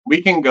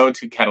 We can go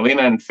to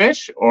Catalina and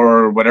fish,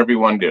 or whatever you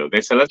want to do.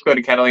 They said, let's go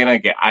to Catalina,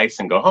 get ice,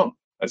 and go home.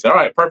 I said, all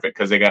right, perfect,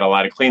 because they got a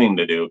lot of cleaning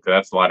to do, because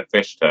that's a lot of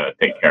fish to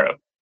take care of.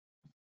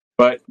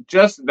 But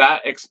just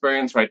that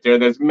experience right there,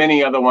 there's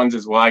many other ones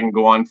as well. I can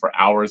go on for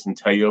hours and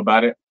tell you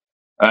about it.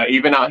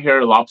 Even out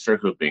here lobster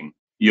hooping.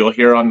 You'll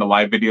hear on the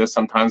live videos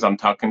sometimes I'm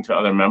talking to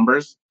other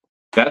members.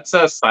 That's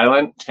a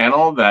silent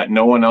channel that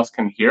no one else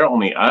can hear,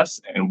 only us.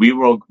 And we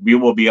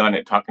will be on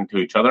it talking to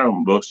each other,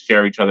 and we'll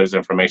share each other's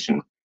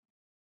information.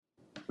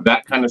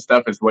 That kind of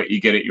stuff is what you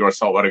get at Your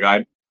Saltwater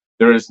Guide.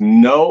 There is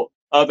no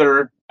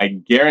other, I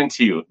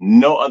guarantee you,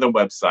 no other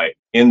website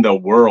in the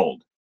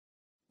world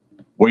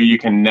where you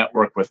can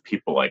network with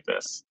people like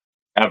this,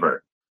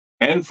 ever.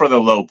 And for the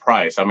low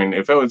price. I mean,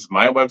 if it was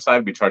my website,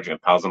 I'd be charging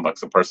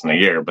 $1,000 a person a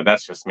year, but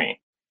that's just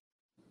me.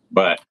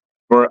 But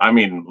for,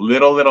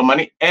 little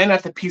money. And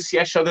at the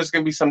PCS show, there's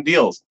going to be some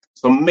deals.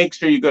 So make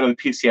sure you go to the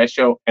PCS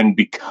show and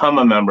become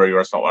a member of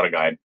Your Saltwater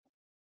Guide.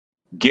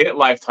 Get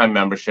lifetime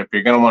membership.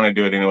 You're going to want to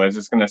do it anyways.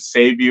 It's going to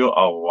save you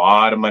a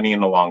lot of money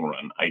in the long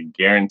run. I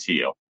guarantee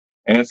you.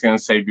 And it's going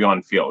to save you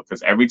on fuel,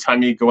 because every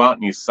time you go out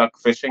and you suck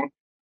fishing,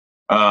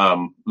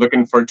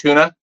 looking for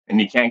tuna,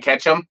 and you can't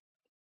catch them,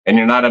 and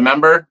you're not a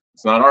member,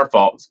 it's not our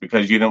fault. It's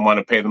because you didn't want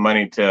to pay the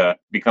money to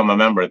become a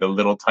member, the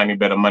little tiny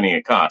bit of money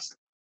it costs.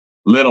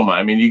 Little money.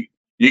 I mean,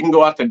 you can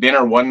go out to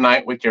dinner one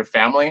night with your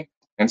family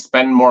and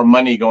spend more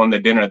money going to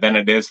dinner than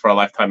it is for a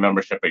lifetime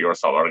membership at Your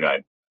Saltwater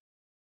Guide.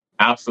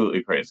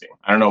 Absolutely crazy.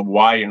 I don't know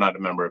why you're not a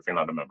member if you're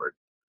not a member.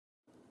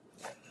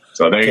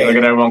 So there you look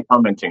at everyone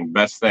commenting.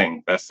 Best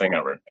thing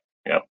ever.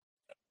 Yeah.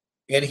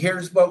 And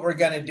here's what we're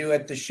going to do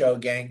at the show,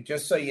 gang.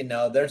 Just so you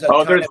know, there's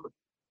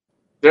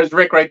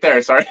Rick right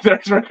there. Sorry,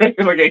 there's Rick.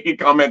 Look, he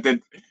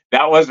commented.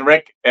 That was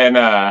Rick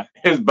and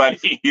his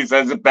buddy. He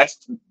says the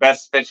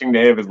best fishing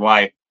day of his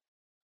life.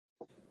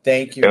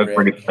 Thank you, It was Rick.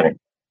 pretty funny.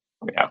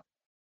 Yeah.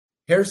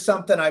 Here's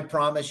something I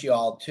promise you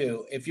all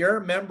too. If you're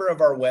a member of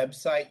our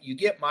website, you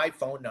get my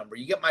phone number.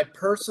 You get my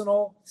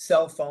personal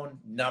cell phone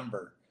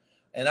number.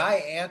 And I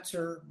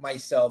answer my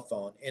cell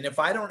phone. And if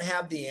I don't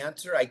have the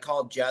answer, I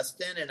call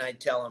Justin and I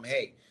tell him,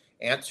 hey,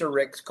 answer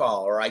Rick's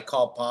call. Or I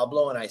call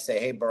Pablo and I say,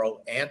 hey,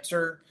 bro,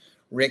 answer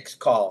Rick's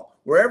call.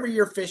 Wherever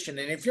you're fishing.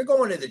 And if you're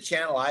going to the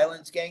Channel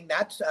Islands, gang,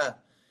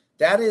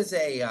 that is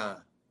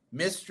a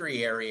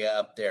mystery area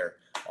up there.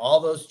 All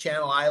those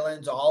Channel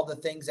Islands, all the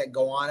things that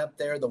go on up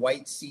there, the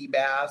white sea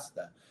bass,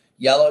 the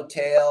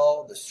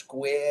yellowtail, the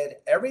squid,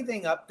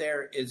 everything up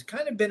there is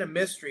kind of been a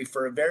mystery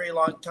for a very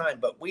long time.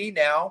 But we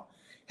now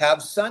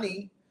have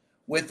Sonny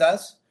with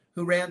us,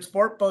 who ran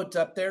sport boats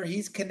up there.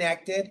 He's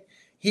connected.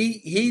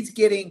 He's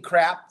getting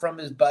crap from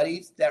his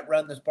buddies that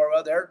run the sport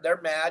boat.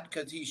 They're mad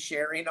because he's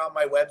sharing on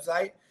my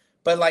website.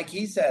 But like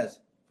he says,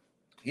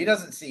 he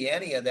doesn't see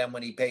any of them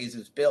when he pays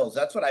his bills.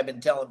 That's what I've been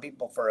telling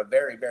people for a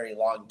very, very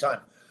long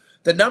time.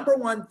 The number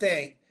one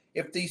thing,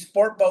 if these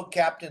sport boat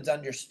captains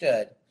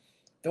understood,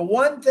 the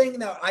one thing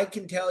that I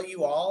can tell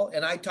you all,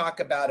 and I talk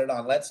about it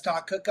on Let's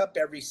Talk Hookup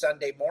every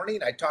Sunday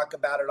morning. I talk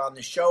about it on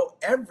the show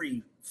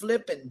every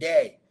flipping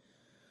day.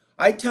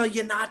 I tell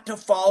you not to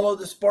follow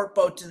the sport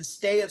boats and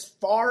stay as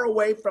far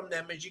away from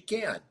them as you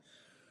can.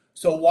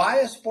 So why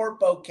a sport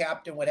boat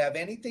captain would have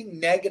anything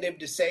negative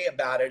to say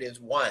about it is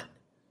one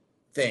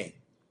thing.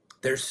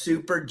 They're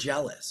super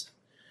jealous.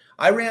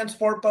 I ran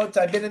sport boats.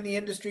 I've been in the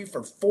industry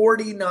for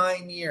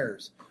 49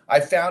 years. I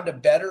found a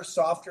better,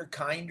 softer,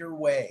 kinder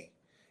way.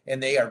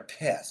 and they are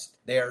pissed.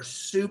 They are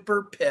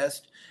super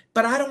pissed,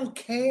 but I don't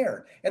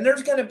care. And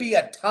there's going to be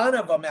a ton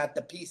of them at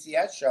the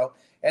PCS show,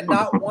 and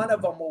not one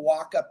of them will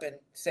walk up and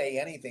say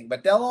anything,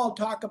 but they'll all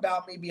talk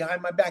about me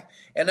behind my back.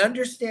 And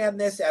understand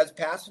this, as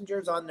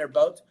passengers on their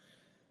boats,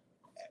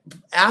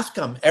 ask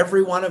them,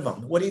 every one of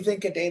them, what do you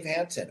think of Dave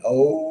Hansen?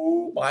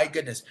 Oh my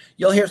goodness.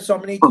 You'll hear so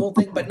many cool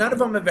things, but none of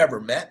them have ever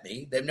met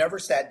me. They've never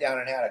sat down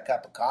and had a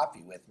cup of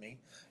coffee with me.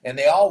 And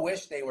they all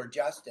wish they were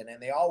Justin,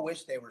 and they all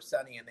wish they were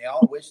Sonny, and they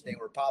all wish they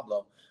were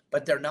Pablo,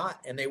 but they're not,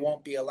 and they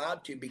won't be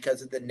allowed to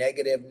because of the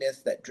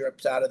negativeness that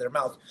drips out of their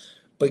mouths.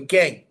 But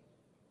gang,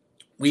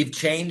 we've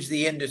changed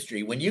the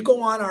industry. When you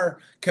go on our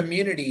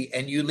community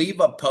and you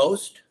leave a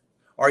post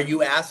or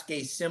you ask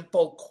a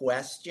simple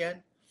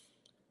question,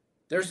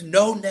 there's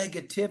no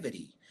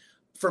negativity.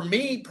 For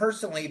me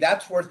personally,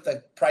 that's worth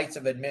the price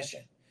of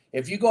admission.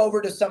 If you go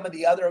over to some of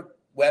the other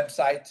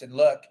websites and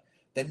look,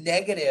 the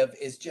negative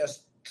is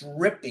just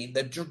dripping,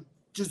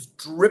 just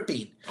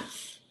dripping.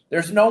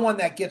 There's no one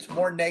that gets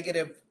more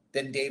negative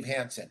than Dave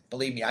Hansen.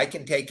 Believe me, I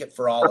can take it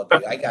for all of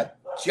you. I got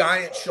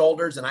giant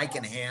shoulders and I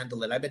can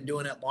handle it. I've been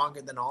doing it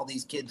longer than all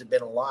these kids have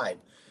been alive.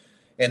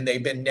 And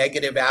they've been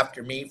negative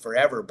after me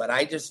forever. But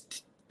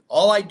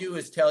all I do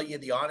is tell you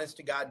the honest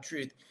to God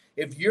truth.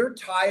 If you're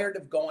tired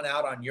of going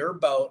out on your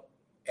boat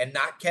and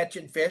not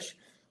catching fish,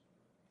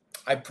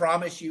 I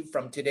promise you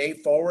from today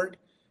forward,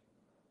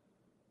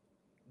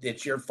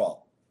 it's your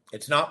fault.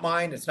 It's not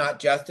mine. It's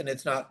not Justin.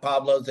 It's not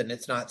Pablo's, and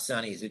it's not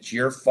Sonny's. It's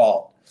your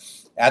fault.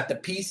 At the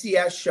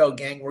PCS show,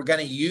 gang, we're going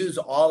to use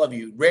all of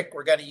you. Rick,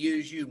 we're going to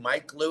use you.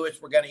 Mike Lewis,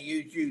 we're going to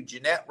use you.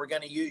 Jeanette, we're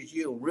going to use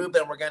you.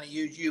 Ruben, we're going to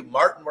use you.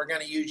 Martin, we're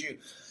going to use you.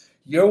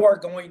 You are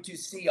going to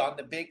see on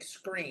the big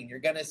screen, you're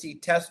going to see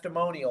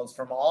testimonials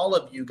from all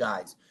of you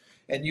guys.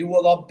 And you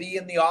will all be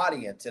in the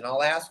audience. And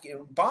I'll ask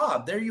you,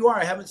 Bob, there you are.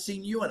 I haven't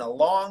seen you in a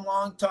long,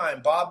 long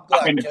time. Bob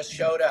Gluck just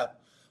showed up.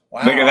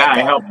 Wow, look at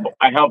that.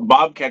 I helped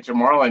Bob catch a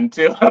marlin,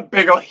 too. A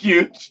big,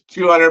 huge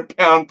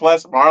 200-pound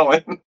plus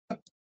marlin.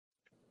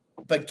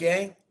 But,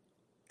 gang,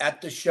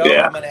 at the show,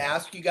 I'm going to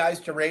ask you guys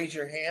to raise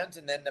your hands.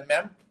 And then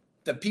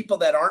the people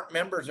that aren't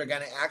members are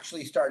going to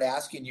actually start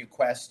asking you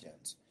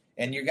questions.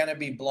 And you're going to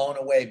be blown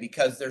away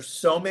because there's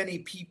so many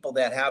people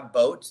that have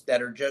boats that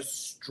are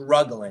just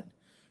struggling.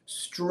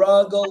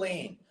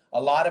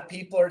 A lot of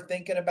people are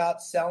thinking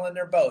about selling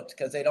their boats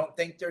because they don't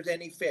think there's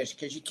any fish,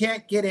 because you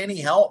can't get any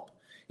help.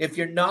 If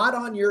you're not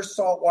on your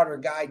saltwater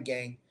guide,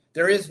 gang,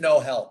 there is no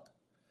help.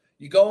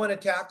 You go in a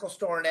tackle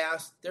store and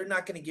ask, they're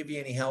not going to give you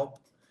any help.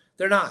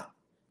 They're not,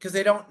 because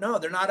they don't know.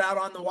 They're not out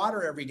on the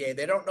water every day.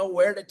 They don't know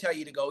where to tell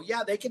you to go.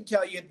 Yeah, they can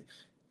tell you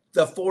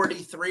the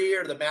 43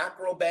 or the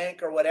mackerel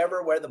bank or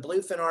whatever, where the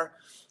bluefin are.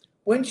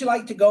 Wouldn't you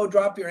like to go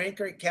drop your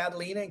anchor at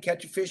Catalina and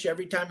catch a fish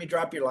every time you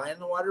drop your line in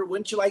the water?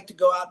 Wouldn't you like to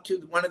go out to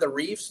one of the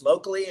reefs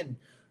locally and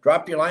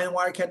drop your line in the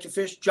water, catch a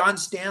fish? John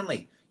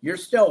Stanley, you're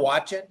still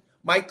watching.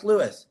 Mike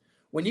Lewis,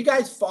 when you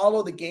guys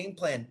follow the game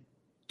plan,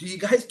 do you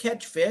guys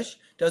catch fish?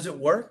 Does it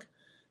work?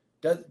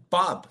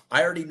 Bob,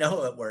 I already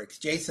know it works.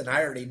 Jason,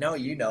 I already know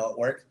you know it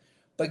works.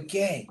 But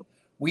gang,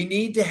 we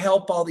need to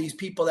help all these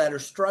people that are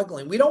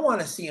struggling. We don't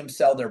want to see them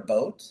sell their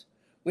boats.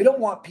 We don't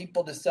want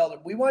people to sell them.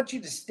 We want you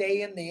to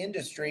stay in the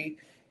industry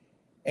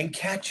and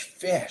catch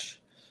fish.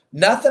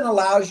 Nothing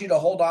allows you to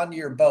hold on to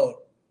your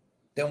boat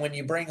than when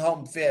you bring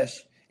home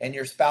fish and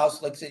your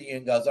spouse looks at you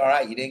and goes, all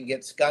right, you didn't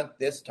get skunked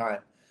this time.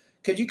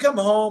 Could you come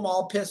home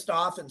all pissed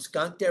off and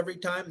skunked every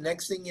time?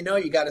 Next thing you know,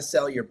 you got to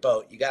sell your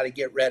boat. You got to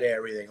get rid of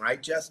everything.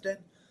 Right, Justin?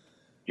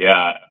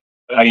 Yeah.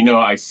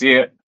 I see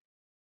it.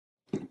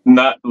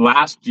 Not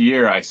last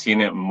year, I seen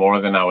it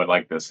more than I would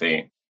like to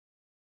see.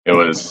 It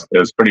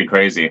was pretty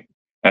crazy.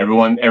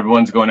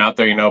 Everyone's going out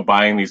there,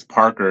 buying these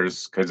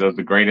Parkers because they're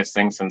the greatest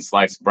thing since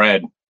sliced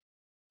bread.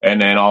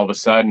 And then all of a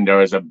sudden, there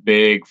was a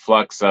big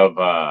flux of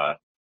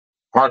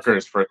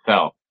Parkers for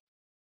sale.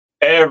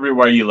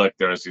 Everywhere you look,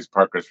 there was these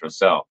Parkers for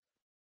sale.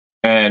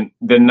 And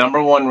the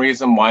number one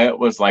reason why it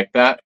was like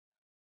that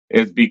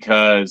is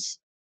because,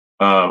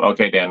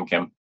 Dan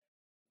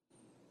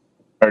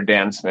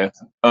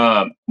Smith.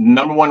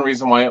 Number one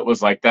reason why it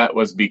was like that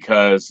was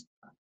because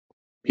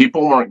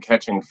people weren't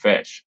catching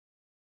fish.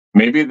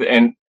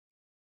 And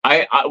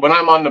I when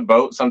I'm on the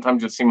boat,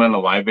 sometimes you'll see me on the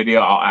live video.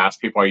 I'll ask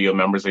people, "Are you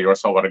members of Your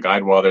Saltwater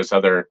Guide?" While there's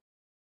other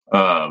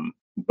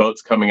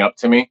boats coming up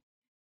to me,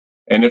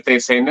 and if they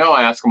say no,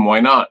 I ask them why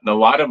not. And a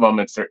lot of them,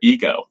 it's their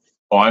ego.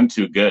 Oh, I'm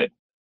too good.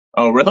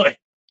 Oh, really?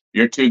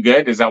 You're too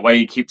good? Is that why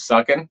you keep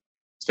sucking?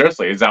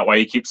 Seriously, is that why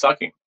you keep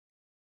sucking?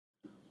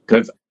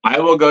 Because I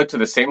will go to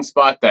the same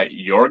spot that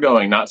you're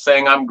going. Not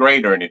saying I'm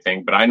great or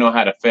anything, but I know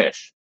how to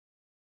fish.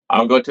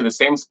 I'll go to the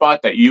same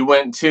spot that you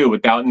went to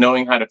without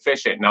knowing how to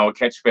fish it, and I will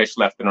catch fish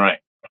left and right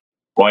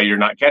while you're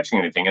not catching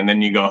anything. And then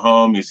you go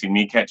home, you see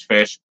me catch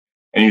fish,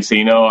 and you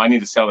say, I need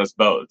to sell this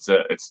boat.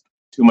 It's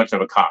too much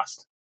of a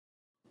cost.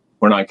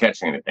 We're not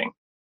catching anything.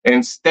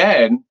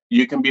 Instead,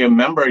 you can be a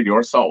member of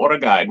Your Saltwater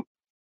Guide,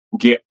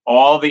 get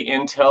all the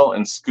intel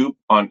and scoop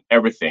on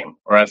everything,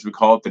 or as we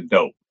call it, the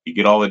dope. You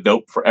get all the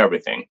dope for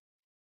everything.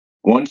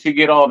 Once you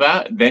get all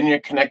that, then you're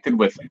connected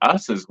with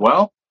us as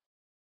well.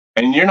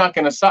 And you're not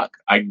going to suck.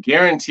 I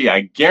guarantee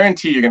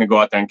you're going to go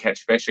out there and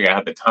catch fish. You're going to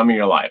have the time of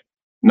your life.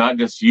 Not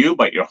just you,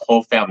 but your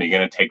whole family. You're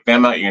going to take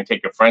them out. You're going to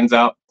take your friends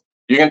out.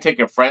 You're going to take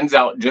your friends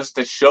out just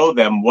to show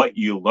them what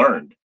you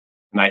learned.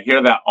 And I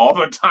hear that all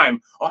the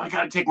time. Oh, I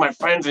got to take my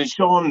friends and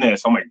show them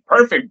this. I'm like,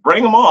 perfect.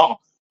 Bring them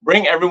all.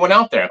 Bring everyone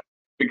out there.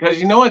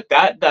 Because you know what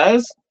that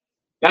does?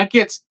 That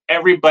gets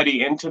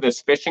everybody into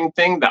this fishing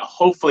thing that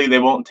hopefully they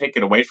won't take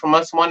it away from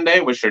us one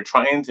day, which they're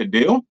trying to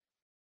do.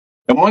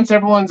 And once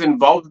everyone's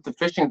involved with the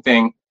fishing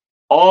thing,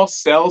 all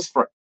sells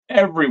for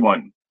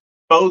everyone.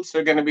 Boats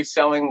are going to be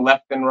selling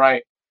left and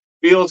right.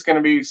 Field's going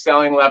to be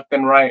selling left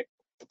and right.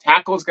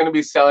 Tackle's going to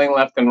be selling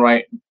left and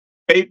right.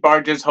 Bait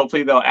barges,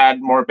 hopefully they'll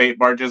add more bait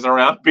barges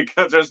around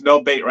because there's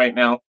no bait right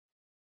now.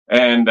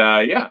 And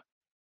yeah.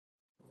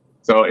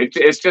 So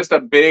it's just a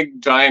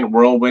big, giant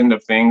whirlwind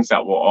of things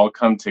that will all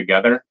come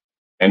together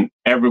and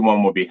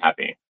everyone will be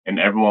happy and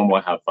everyone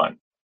will have fun.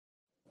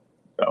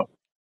 So.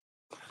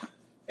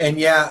 And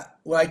yeah,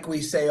 like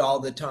we say all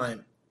the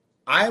time,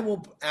 I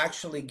will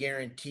actually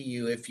guarantee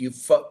you if you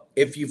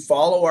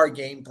follow our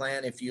game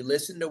plan, if you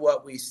listen to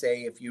what we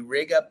say, if you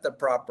rig up the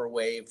proper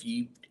way, if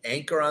you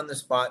anchor on the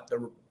spot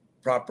the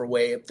proper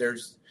way, if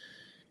there's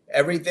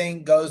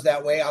everything goes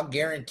that way, I'll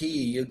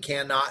guarantee you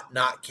cannot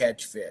not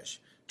catch fish.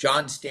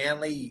 John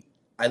Stanley,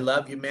 I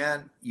love you,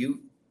 man.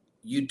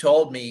 You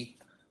told me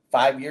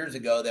 5 years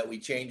ago that we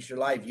changed your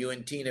life. You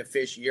and Tina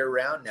fish year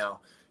round now.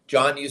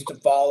 John used to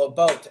follow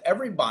boats.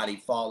 Everybody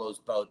follows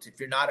boats. If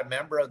you're not a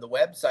member of the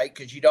website,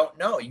 because you don't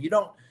know,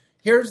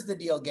 here's the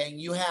deal, gang.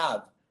 You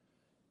have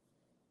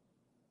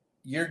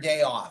your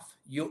day off.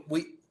 You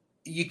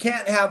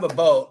can't have a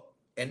boat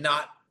and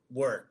not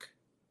work.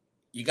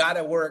 You got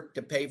to work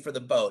to pay for the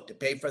boat, to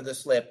pay for the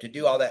slip, to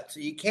do all that. So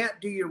you can't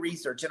do your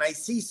research. And I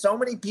see so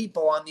many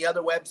people on the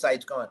other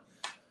websites going,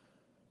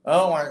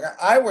 oh my God,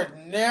 I would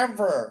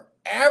never,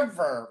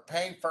 ever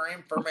pay for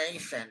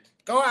information.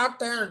 Go out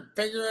there and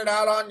figure it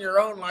out on your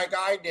own like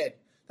I did.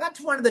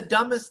 That's one of the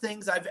dumbest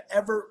things I've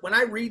ever, when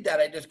I read that,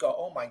 I just go,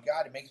 oh my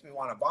God, it makes me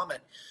want to vomit.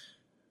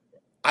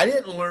 I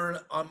didn't learn,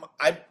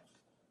 I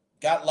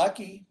got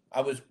lucky. I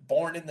was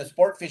born in the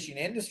sport fishing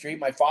industry.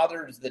 My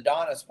father is the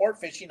Don of sport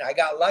fishing. I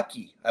got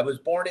lucky. I was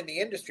born in the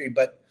industry,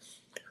 but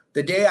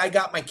the day I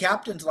got my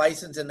captain's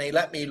license and they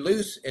let me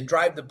loose and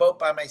drive the boat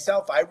by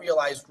myself, I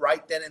realized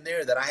right then and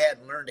there that I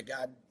hadn't learned a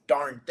god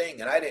darn thing,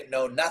 and I didn't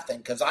know nothing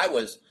because I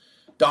was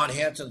Don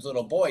Hansen's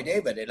little boy,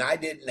 David, and I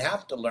didn't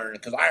have to learn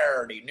because I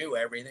already knew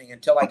everything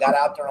until I got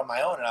out there on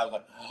my own, and I was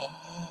like,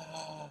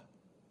 oh.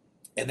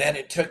 And then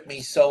it took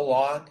me so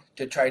long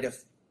to try to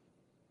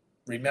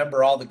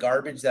remember all the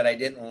garbage that I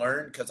didn't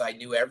learn because I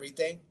knew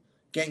everything.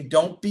 Gang,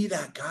 don't be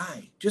that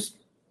guy. Just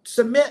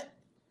submit,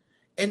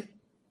 and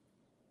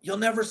you'll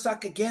never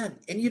suck again.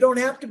 And you don't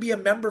have to be a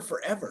member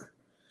forever.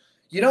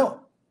 You don't.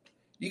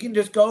 You can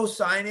just go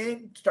sign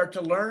in, start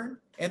to learn,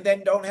 and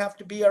then don't have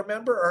to be our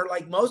member. Or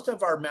like most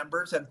of our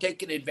members have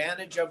taken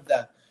advantage of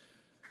the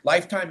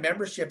lifetime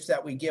memberships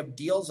that we give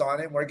deals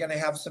on, and we're going to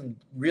have some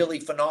really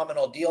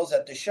phenomenal deals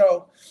at the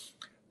show.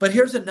 But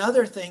here's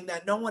another thing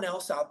that no one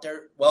else out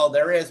there, well,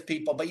 there is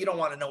people, but you don't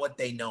want to know what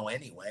they know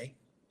anyway,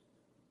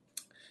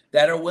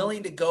 that are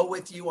willing to go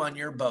with you on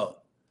your boat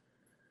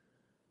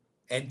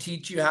and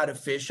teach you how to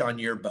fish on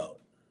your boat.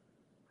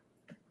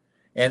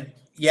 And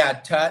yeah,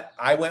 Tut,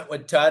 I went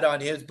with Tut on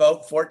his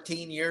boat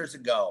 14 years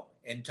ago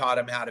and taught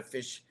him how to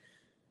fish.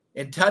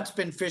 And Tut's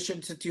been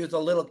fishing since he was a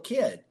little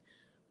kid.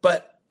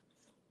 But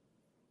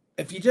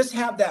if you just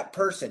have that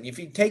person, if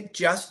you take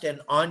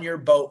Justin on your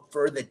boat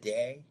for the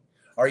day,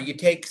 or you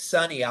take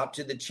Sonny out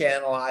to the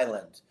Channel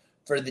Islands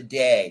for the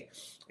day,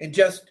 and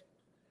just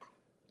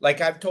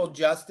like I've told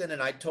Justin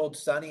and I told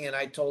Sonny and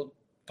I told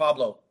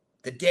Pablo,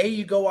 the day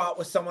you go out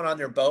with someone on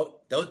their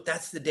boat,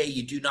 that's the day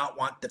you do not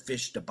want the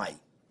fish to bite.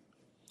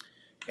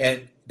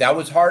 And that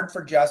was hard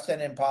for Justin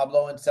and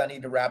Pablo and Sonny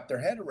to wrap their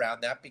head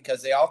around that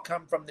because they all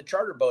come from the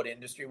charter boat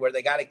industry where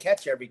they got to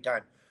catch every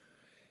time.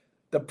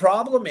 The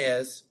problem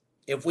is,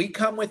 if we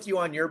come with you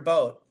on your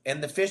boat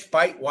and the fish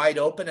bite wide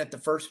open at the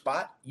first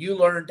spot, you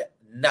learned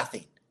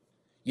nothing.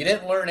 You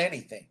didn't learn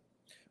anything.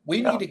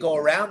 We need to go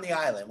around the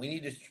island. We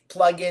need to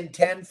plug in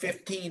 10,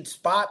 15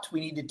 spots. We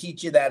need to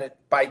teach you that it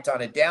bites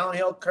on a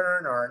downhill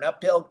current or an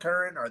uphill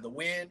current or the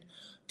wind,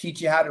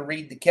 teach you how to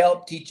read the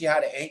kelp, teach you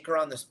how to anchor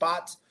on the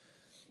spots.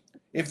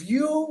 If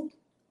you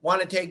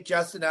want to take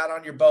Justin out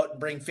on your boat and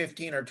bring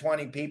 15 or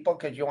 20 people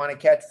because you want to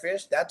catch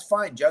fish, that's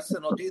fine.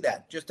 Justin will do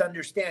that. Just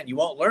understand, you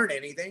won't learn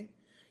anything.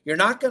 You're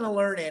not going to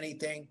learn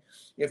anything.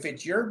 If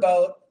it's your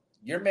boat,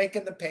 you're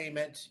making the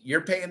payments,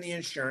 you're paying the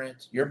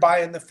insurance, you're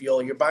buying the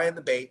fuel, you're buying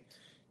the bait,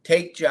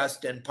 take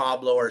Justin,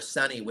 Pablo, or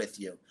Sonny with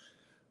you.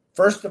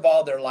 First of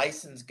all, they're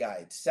licensed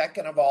guides.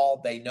 Second of all,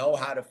 they know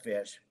how to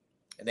fish.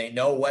 And they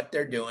know what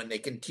they're doing. They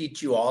can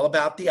teach you all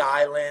about the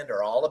island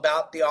or all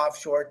about the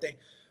offshore thing.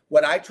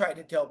 What I try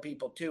to tell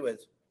people, too,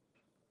 is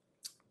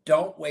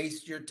don't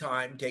waste your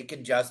time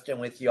taking Justin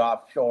with you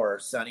offshore, or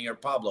Sonny or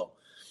Pablo.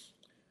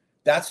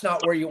 That's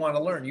not where you want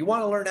to learn. You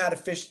want to learn how to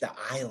fish the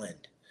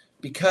island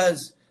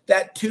because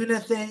that tuna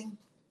thing,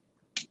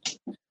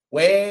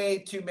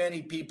 Way too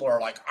many people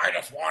are like, I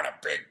just want a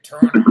big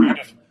tuna.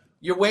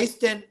 You're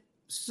wasting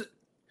so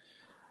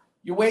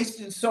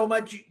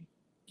much.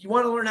 You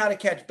want to learn how to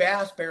catch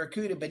bass,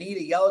 barracuda,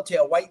 bonita,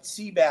 yellowtail, white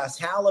sea bass,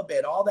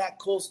 halibut, all that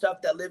cool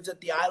stuff that lives at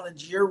the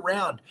islands year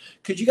round.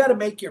 Because you got to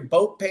make your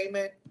boat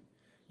payment.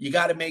 You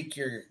got to make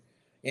your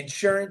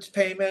insurance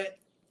payment.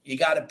 You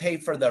got to pay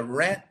for the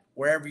rent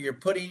wherever you're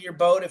putting your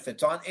boat, if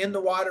it's in the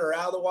water or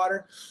out of the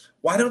water.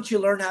 Why don't you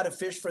learn how to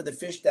fish for the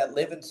fish that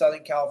live in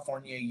Southern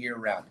California year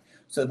round?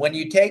 So when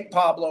you take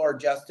Pablo or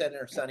Justin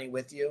or Sonny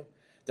with you,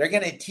 they're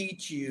going to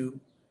teach you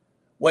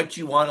what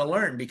you want to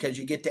learn, because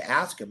you get to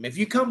ask them. If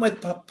you come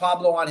with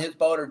Pablo on his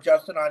boat or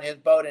Justin on his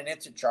boat and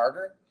it's a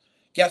charter,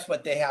 guess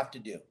what they have to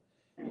do?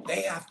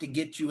 They have to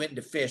get you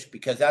into fish,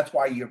 because that's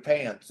why you're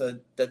paying. So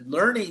the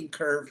learning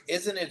curve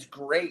isn't as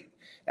great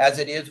as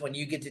it is when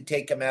you get to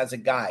take them as a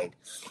guide.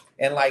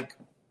 And like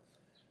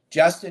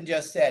Justin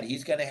just said,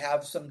 he's going to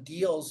have some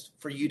deals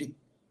for you to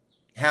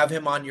have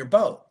him on your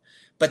boat.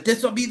 But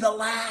this will be the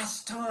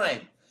last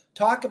time.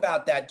 Talk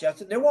about that,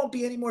 Justin. There won't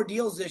be any more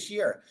deals this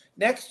year.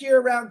 Next year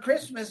around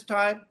Christmas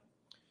time,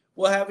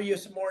 we'll have you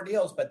some more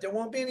deals, but there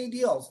won't be any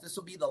deals. This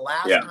will be the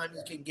last time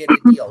you can get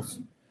deals.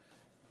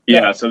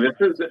 Yeah, so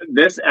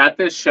this at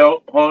this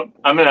show,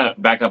 I'm going to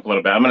back up a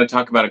little bit. I'm going to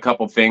talk about a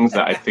couple things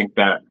that I think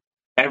that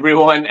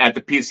everyone at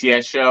the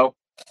PCS show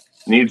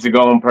needs to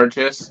go and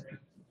purchase.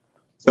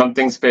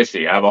 Something's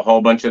Fishy. I have a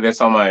whole bunch of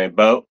this on my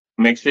boat.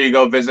 Make sure you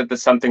go visit the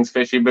Something's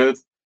Fishy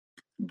booth.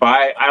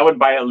 I would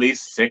buy at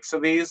least 6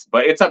 of these,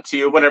 but it's up to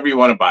you, whatever you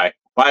want to buy.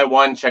 Buy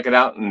one, check it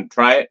out, and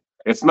try it.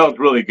 It smells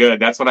really good.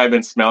 That's what I've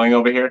been smelling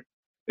over here.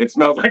 It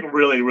smells like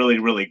really, really,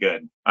 really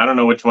good. I don't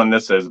know which one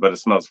this is, but it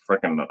smells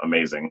freaking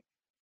amazing.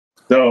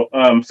 So,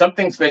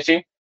 Something's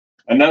Fishy.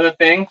 Another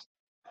thing,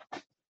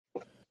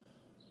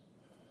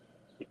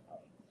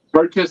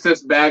 purchase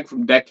this bag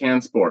from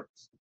Deckhand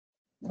Sports.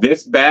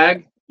 This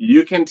bag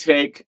you can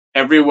take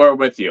everywhere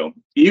with you,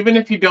 even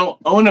if you don't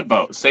own a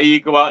boat. Say you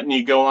go out and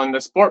you go on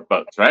the sport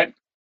boats, right?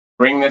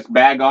 Bring this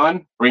bag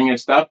on, bring your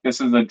stuff.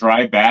 This is a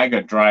dry bag,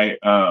 a dry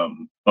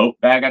boat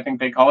bag, I think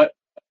they call it.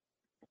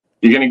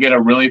 You're going to get a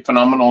really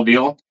phenomenal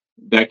deal,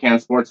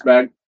 Deckhand Sports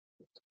bag.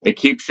 It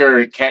keeps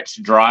your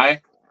catch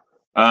dry,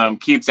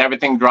 keeps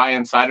everything dry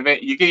inside of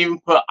it. You can even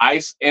put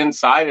ice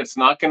inside. It's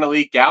not going to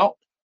leak out.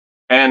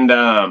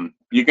 And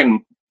you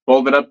can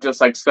fold it up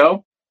just like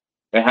so.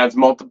 It has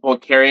multiple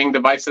carrying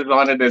devices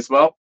on it as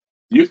well.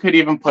 You could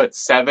even put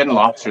 7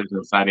 lobsters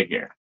inside of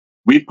here.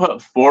 We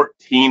put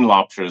 14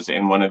 lobsters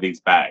in one of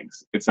these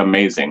bags. It's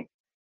amazing.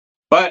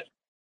 But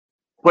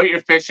put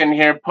your fish in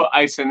here, put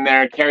ice in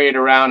there, carry it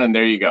around, and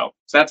there you go.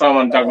 So that's all I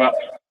want to talk about.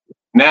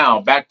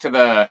 Now, back to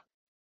the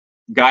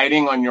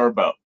guiding on your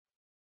boat.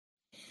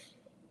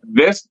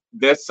 This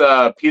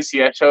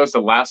PCS show is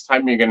the last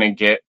time you're going to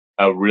get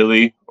a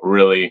really,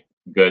 really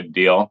good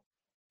deal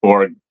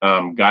for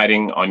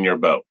guiding on your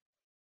boat.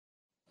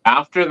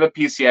 After the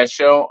PCS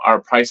show, our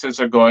prices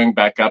are going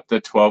back up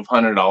to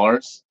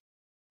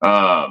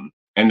 $1,200.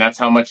 And that's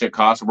how much it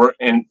costs.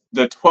 The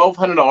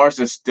 $1,200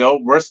 is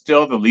we're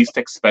still the least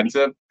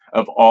expensive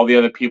of all the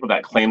other people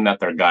that claim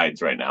that they're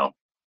guides right now.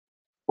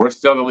 We're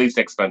still the least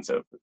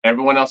expensive.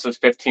 Everyone else is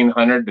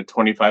 $1,500 to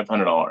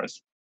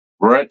 $2,500.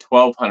 We're at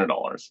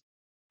 $1,200.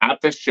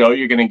 At this show,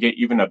 you're going to get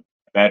even a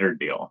better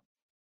deal,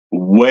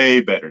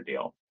 way better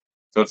deal.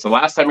 So it's the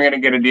last time you're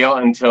going to get a deal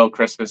until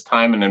Christmas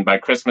time, and then by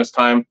Christmas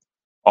time,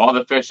 all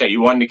the fish that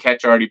you wanted to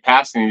catch already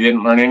passed and you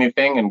didn't learn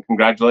anything, and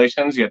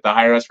congratulations, you have to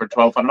hire us for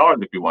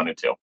 $1,200 if you wanted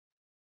to.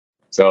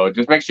 So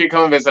just make sure you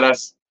come and visit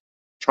us.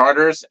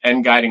 Charters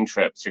and guiding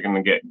trips. You're going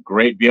to get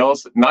great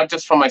deals, not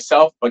just from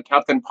myself, but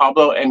Captain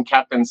Pablo and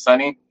Captain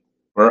Sonny.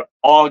 We're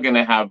all going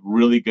to have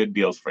really good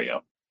deals for you.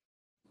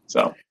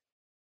 So,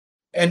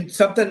 and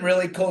something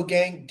really cool,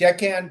 gang.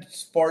 Deckhand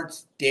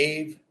Sports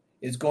Dave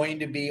is going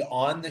to be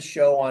on the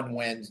show on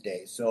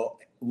Wednesday. So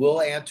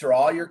we'll answer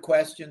all your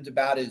questions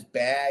about his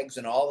bags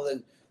and all of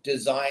the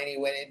design he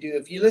went into.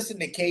 If you listen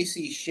to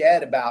Casey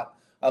Shed about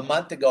a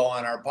month ago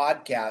on our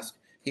podcast,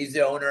 he's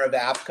the owner of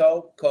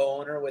AFCO,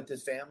 co-owner with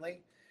his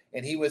family.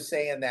 And he was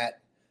saying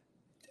that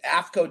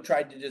AFCO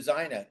tried to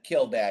design a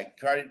kill bag.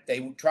 They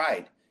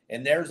tried,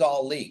 and theirs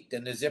all leaked,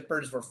 and the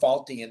zippers were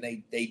faulty, and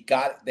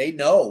they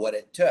know what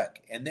it took.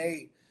 And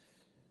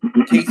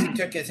Casey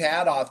took his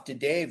hat off to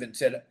Dave and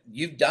said,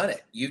 "You've done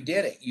it. You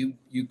did it.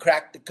 You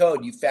cracked the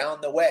code. You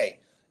found the way."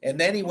 And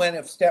then he went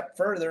a step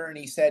further and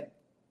he said,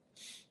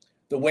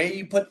 "The way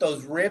you put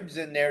those ribs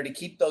in there to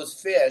keep those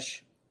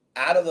fish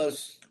out of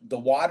the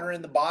water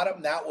in the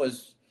bottom, that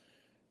was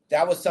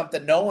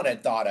something no one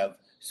had thought of."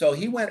 So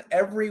he went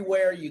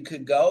everywhere you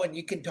could go, and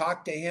you can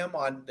talk to him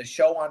on the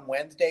show on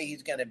Wednesday.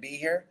 He's going to be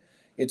here.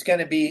 It's going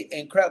to be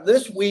incredible.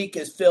 This week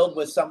is filled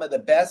with some of the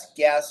best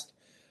guests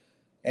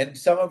and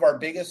some of our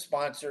biggest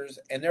sponsors,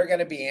 and they're going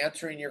to be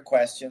answering your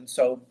questions.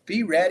 So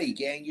be ready,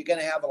 gang. You're going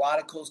to have a lot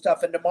of cool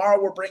stuff. And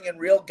tomorrow we're bringing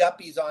real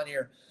guppies on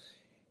here.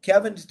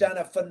 Kevin's done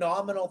a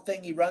phenomenal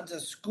thing. He runs a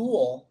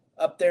school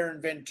up there in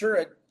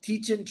Ventura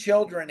teaching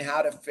children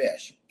how to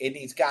fish. And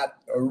he's got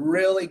a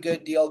really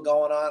good deal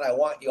going on. I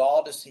want you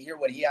all to hear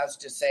what he has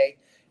to say.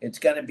 It's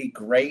going to be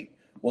great.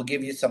 We'll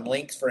give you some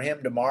links for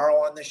him tomorrow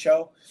on the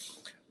show.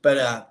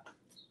 But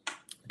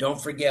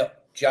don't forget,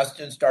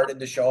 Justin started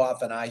the show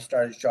off and I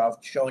started the show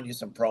off showing you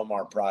some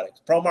Promar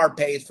products. Promar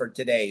pays for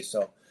today.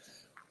 So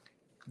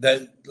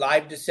the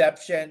live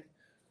deception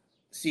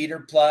cedar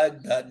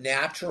plug, the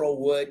natural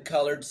wood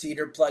colored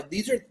cedar plug,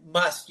 these are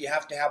must you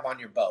have to have on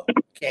your boat.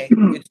 Okay.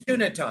 It's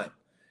tuna time.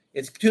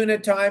 It's tuna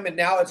time. And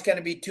now it's going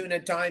to be tuna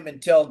time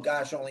until,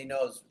 gosh, only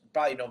knows,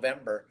 probably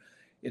November.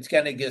 It's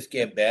going to just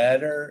get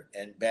better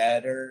and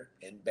better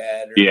and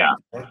better. Yeah.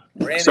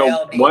 We're in So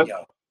El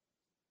Nino.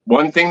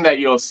 One thing that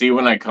you'll see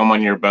when I come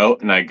on your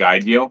boat and I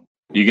guide you,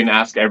 you can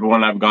ask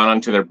everyone I've gone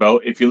onto their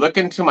boat. If you look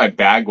into my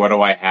bag, what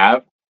do I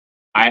have?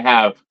 I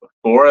have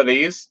 4 of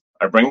these.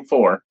 I bring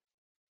 4.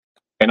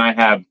 And I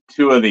have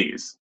 2 of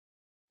these.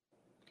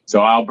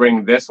 So I'll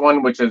bring this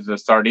one, which is the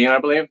sardine, I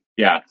believe.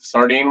 Yeah,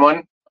 sardine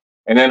one.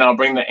 And then I'll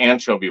bring the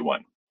anchovy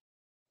one.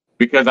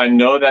 Because I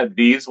know that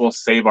these will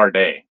save our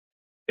day.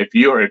 If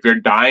you're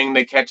dying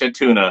to catch a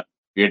tuna,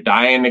 you're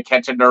dying to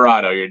catch a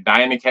dorado, you're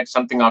dying to catch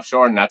something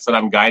offshore, and that's what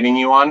I'm guiding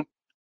you on,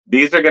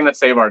 these are going to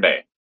save our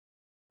day.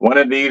 One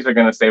of these are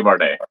going to save our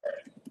day.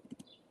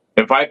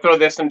 If I throw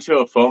this into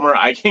a foamer,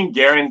 I can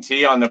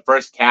guarantee on the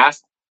first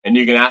cast, and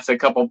you can ask a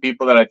couple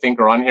people that I think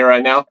are on here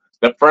right now,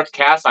 the first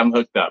cast, I'm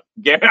hooked up.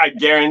 I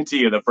guarantee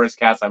you the first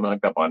cast, I'm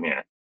hooked up on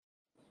here.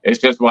 It's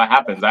just what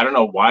happens. I don't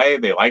know why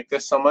they like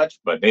this so much,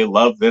 but they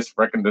love this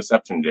frickin'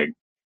 deception jig.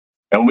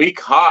 And we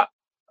caught,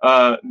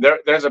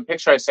 there's a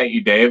picture I sent you,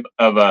 Dave,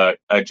 of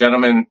a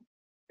gentleman.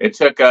 It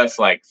took us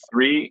like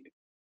 3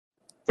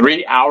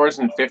 hours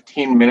and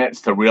 15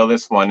 minutes to reel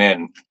this one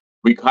in.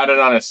 We caught it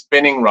on a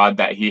spinning rod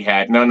that he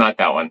had. No, not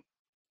that one.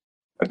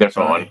 A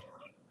different one.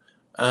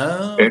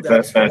 Oh, It's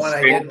that's the one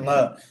I didn't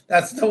load.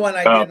 That's the one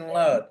I didn't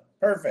load.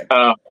 Perfect.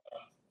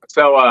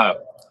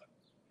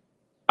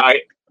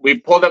 We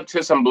pulled up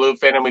to some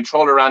bluefin and we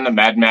trolled around the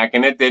Mad Mac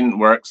and it didn't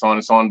work, so on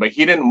and so on. But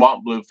he didn't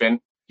want bluefin.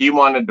 He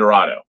wanted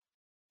Dorado.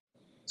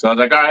 So I was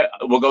like, all right,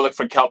 we'll go look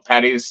for kelp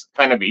patties.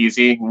 Kind of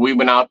easy. We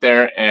went out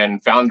there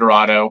and found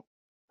Dorado,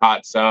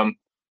 caught some.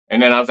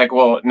 And then I was like,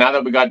 well, now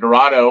that we got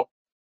Dorado,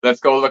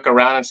 let's go look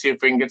around and see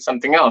if we can get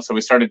something else. So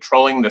we started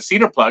trolling the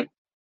cedar plug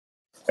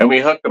and we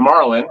hooked the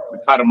marlin. We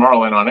caught a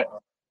marlin on it.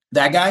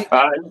 That guy?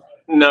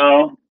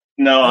 No,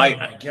 Oh,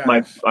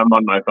 I'm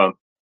on my phone.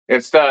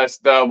 It's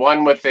the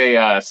one with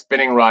a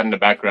spinning rod in the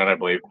background, I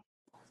believe.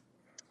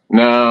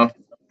 No.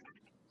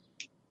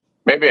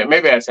 Maybe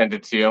I sent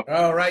it to you.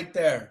 Oh, right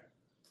there.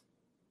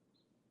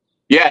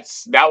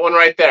 Yes, that one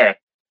right there.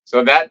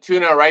 So that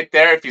tuna right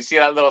there, if you see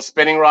that little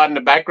spinning rod in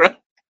the background,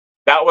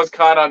 that was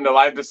caught on the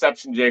live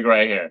deception jig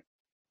right here.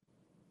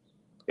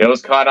 It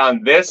was caught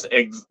on this,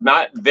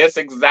 not this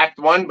exact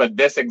one, but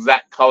this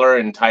exact color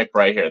and type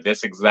right here.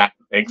 This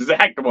exact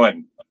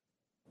one.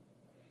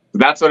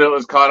 That's what it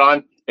was caught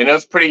on. And it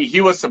was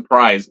he was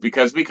surprised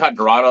because we caught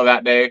Dorado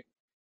that day.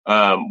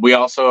 We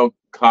also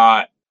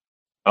caught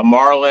a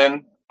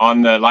marlin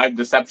on the live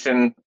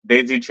deception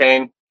daisy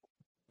chain.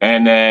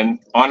 And then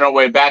on our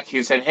way back,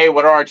 he said, hey,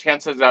 what are our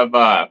chances of,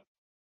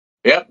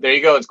 yep, there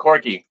you go. It's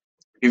Corky.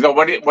 He's like,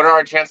 what are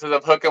our chances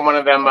of hooking one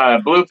of them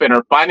bluefin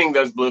or finding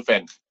those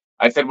bluefin?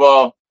 I said,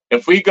 well,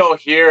 if we go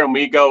here and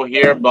we go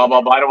here, blah,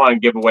 blah, blah. I don't want to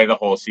give away the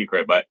whole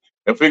secret, but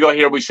if we go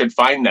here, we should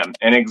find them.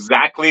 And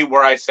exactly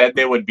where I said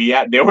they would be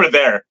at, they were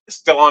there,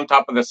 still on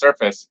top of the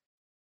surface.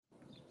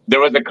 There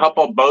was a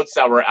couple boats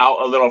that were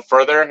out a little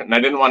further, and I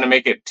didn't want to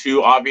make it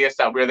too obvious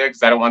that we were there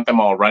because I don't want them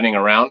all running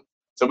around.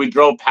 So we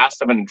drove past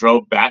them and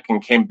drove back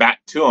and came back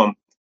to them.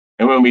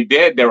 And when we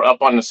did, they were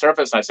up on the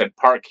surface. I said,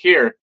 park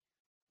here,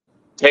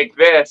 take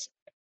this,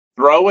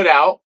 throw it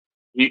out.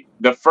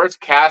 The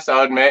first cast,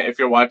 I'll admit, if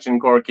you're watching,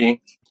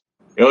 Corky,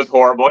 it was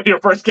horrible. Your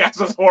first cast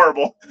was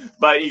horrible.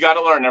 But you got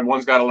to learn.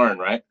 Everyone's got to learn,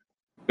 right?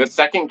 The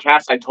second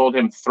cast, I told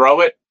him,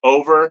 throw it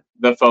over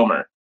the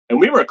foamer. And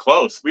we were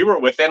close. We were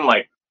within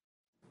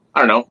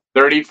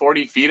 30,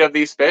 40 feet of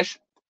these fish.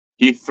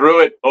 He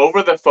threw it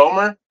over the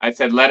foamer. I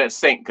said, let it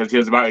sink, because he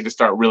was about to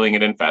start reeling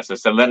it in fast. I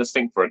said, let it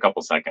sink for a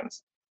couple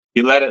seconds.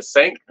 He let it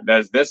sink.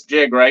 There's this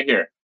jig right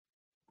here.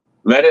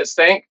 Let it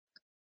sink.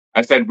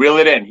 I said, reel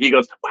it in. He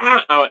goes,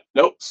 wow. I went,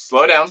 nope,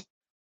 slow down.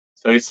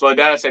 So he slowed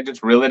down. I said,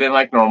 just reel it in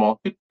like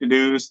normal.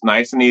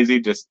 Nice and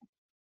easy. Just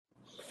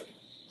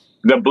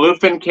the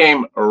bluefin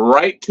came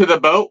right to the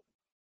boat.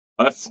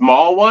 A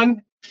small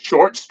one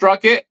short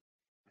struck it.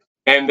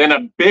 And then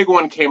a big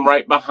one came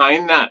right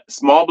behind that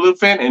small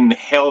bluefin and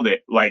held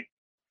it like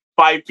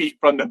 5 feet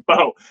from the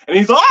boat. And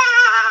he's like,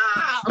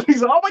 ah!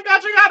 He's like, oh my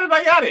gosh,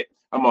 I got it.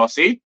 I'm all,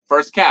 see?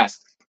 First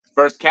cast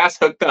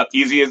hooked up.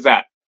 Easy as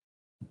that.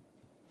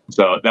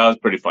 So that was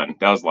pretty fun.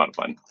 That was a lot of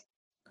fun.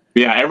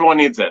 But yeah, everyone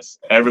needs this.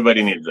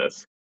 Everybody needs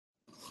this.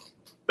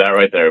 That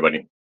right there,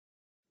 everybody.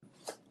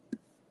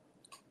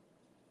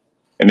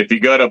 And if you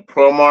go to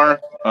Promar,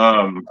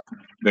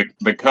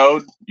 the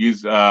code,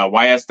 use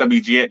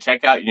YSWG at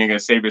checkout, and you're gonna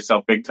save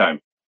yourself big time.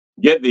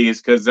 Get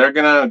these because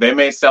they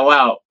may sell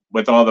out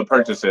with all the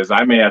purchases.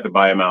 I may have to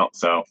buy them out.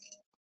 So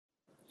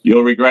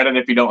you'll regret it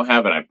if you don't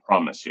have it. I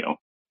promise you.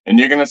 And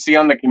you're going to see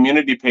on the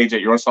community page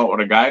at Your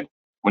Saltwater Guide,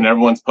 when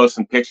everyone's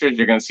posting pictures,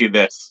 you're going to see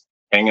this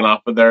hanging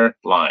off of their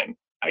line.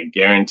 I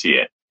guarantee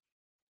it.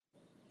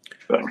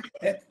 So.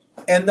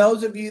 And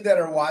those of you that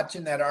are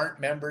watching that aren't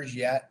members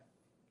yet,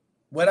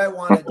 what I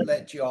want to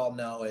let you all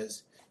know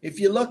is if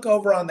you look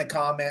over on the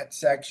comment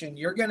section,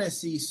 you're going to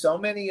see so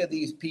many of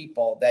these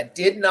people that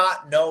did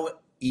not know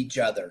each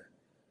other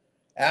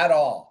at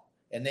all.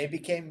 And they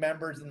became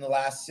members in the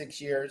last 6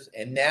 years.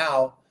 And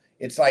now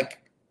it's like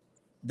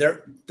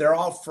they're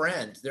all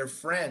friends. They're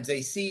friends.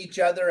 They see each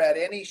other at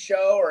any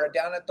show or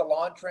down at the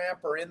launch ramp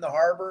or in the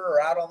harbor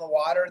or out on the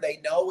water.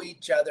 They know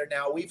each other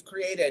now. We've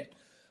created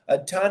a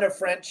ton of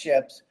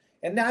friendships.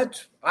 And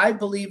that's, I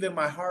believe in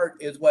my heart,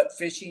 is what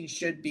fishing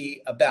should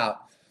be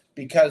about.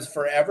 Because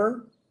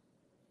forever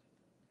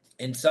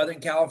in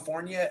Southern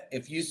California,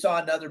 if you saw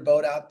another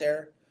boat out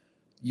there,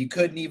 you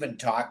couldn't even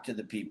talk to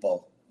the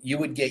people. You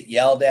would get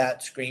yelled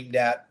at, screamed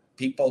at.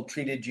 People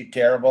treated you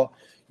terrible.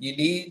 You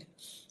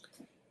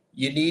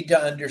need to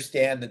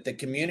understand that the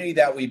community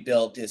that we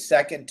built is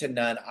second to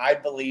none. I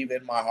believe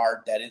in my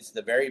heart that it's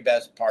the very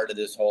best part of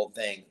this whole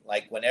thing.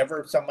 Like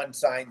whenever someone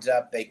signs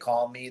up, they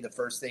call me. The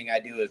first thing I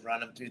do is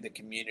run them through the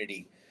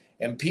community.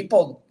 And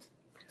people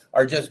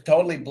are just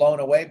totally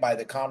blown away by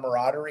the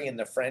camaraderie and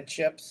the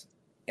friendships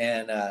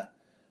and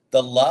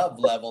the love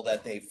level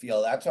that they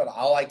feel. That's what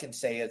all I can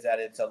say is that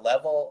it's a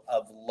level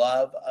of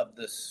love of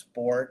the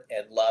sport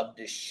and love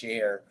to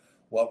share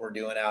what we're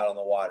doing out on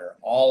the water,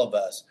 all of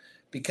us.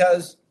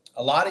 Because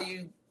a lot of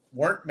you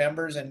weren't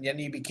members and then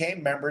you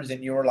became members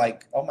and you were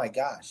like, oh my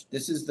gosh,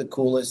 this is the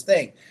coolest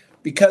thing.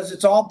 Because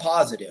it's all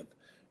positive,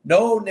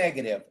 no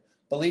negative.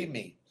 Believe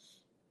me,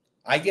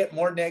 I get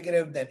more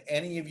negative than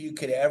any of you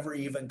could ever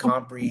even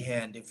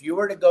comprehend. If you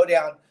were to go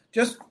down,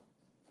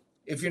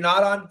 if you're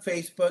not on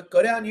Facebook,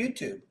 go down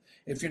YouTube.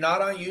 If you're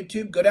not on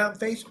YouTube, go down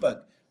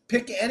Facebook.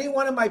 Pick any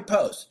one of my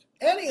posts,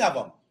 any of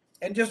them,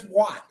 and just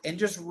watch and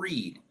just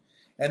read.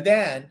 And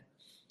then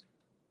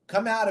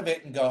come out of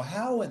it and go,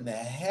 how in the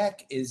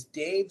heck is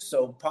Dave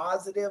so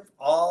positive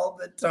all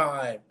the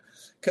time?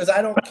 Because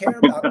I don't care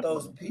about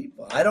those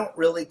people. I don't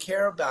really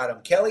care about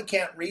them. Kelly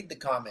can't read the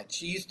comments.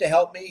 She used to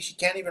help me. She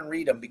can't even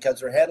read them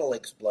because her head will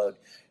explode.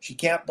 She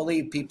can't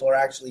believe people are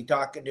actually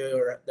talking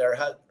to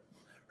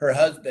her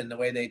husband the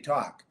way they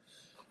talk.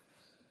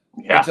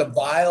 Yeah. It's a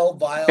vile,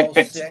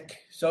 sick.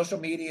 Social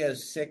media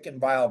is sick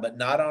and vile, but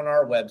not on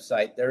our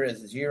website. There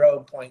is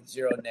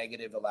 0.0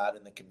 negative allowed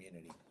in the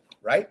community,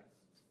 right?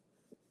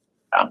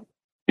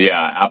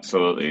 Yeah,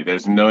 absolutely.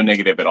 There's no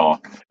negative at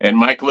all. And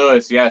Mike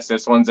Lewis, yes,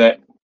 this one's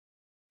it.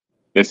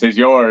 This is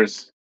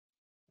yours.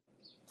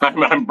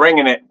 I'm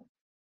bringing it.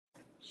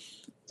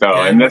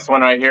 So, and this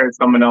one right here is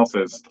someone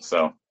else's.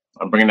 So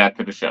I'm bringing that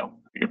to the show.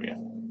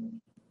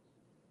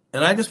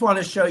 And I just want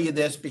to show you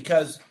this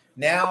because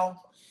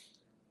now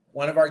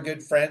one of our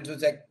good friends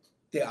was at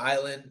the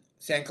island,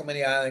 San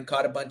Clemente Island,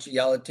 caught a bunch of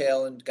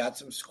yellowtail and got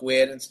some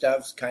squid and stuff.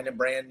 It's kind of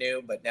brand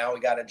new, but now we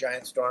got a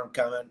giant storm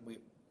coming.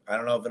 I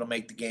don't know if it'll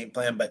make the game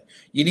plan, but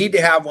you need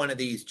to have one of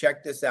these.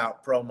 Check this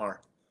out, Promar.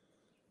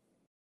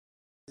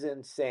 This is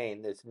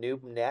insane. This new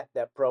net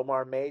that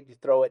Promar made, you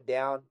throw it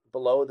down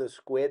below the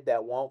squid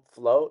that won't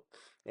float,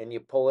 and you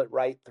pull it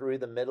right through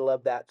the middle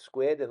of that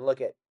squid, and look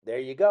at, there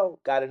you go.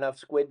 Got enough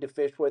squid to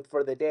fish with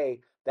for the day.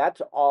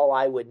 That's all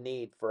I would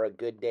need for a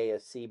good day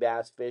of sea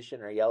bass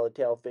fishing or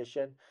yellowtail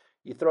fishing.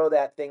 You throw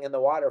that thing in the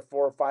water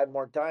 4 or 5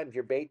 more times,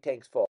 your bait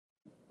tank's full.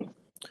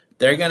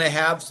 They're going to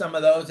have some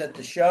of those at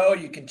the show.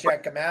 You can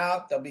check them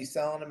out. They'll be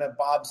selling them at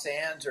Bob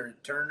Sands or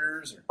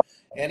Turner's or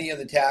any of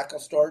the tackle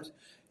stores.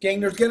 Gang,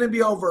 there's going to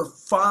be over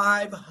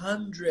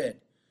 500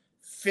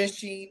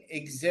 fishing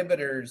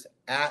exhibitors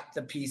at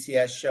the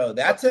PCS show.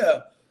 That's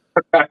a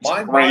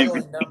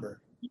mind-boggling number.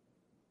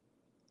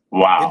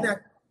 Wow. Isn't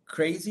that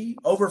crazy?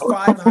 Over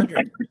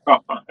 500.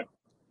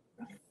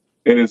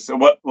 It is.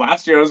 What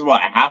last year was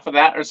half of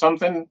that or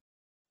something?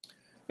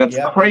 That's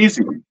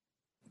crazy.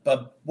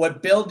 But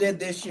what Bill did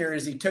this year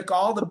is he took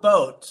all the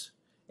boats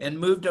and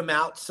moved them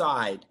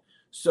outside.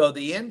 So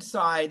the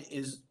inside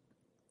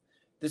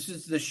this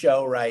is the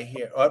show right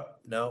here. Oh,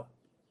 no,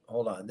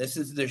 hold on. This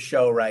is the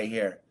show right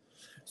here.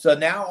 So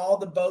now all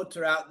the boats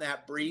are out in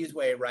that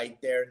breezeway right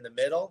there in the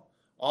middle.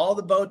 All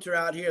the boats are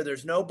out here.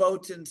 There's no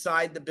boats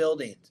inside the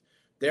buildings.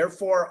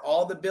 Therefore,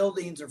 all the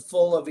buildings are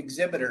full of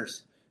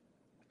exhibitors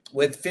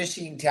with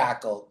fishing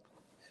tackle.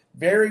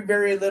 Very,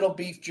 very little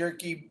beef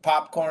jerky,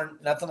 popcorn,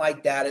 nothing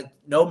like that.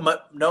 No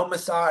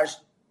massage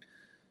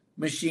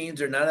machines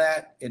or none of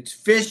that. It's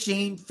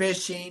fishing.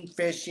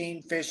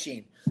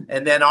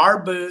 And then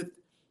our booth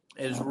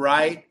is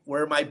right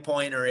where my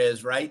pointer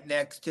is, right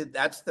next to,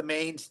 that's the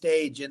main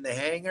stage in the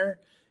hangar.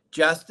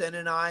 Justin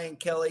and I and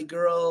Kelly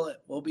Girl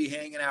will be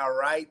hanging out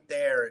right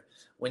there.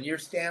 When you're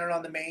standing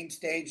on the main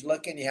stage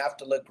looking, you have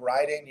to look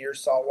right in your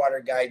Saltwater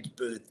Guides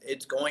booth.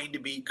 It's going to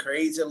be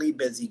crazily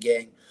busy,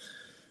 gang.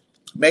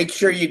 Make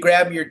sure you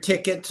grab your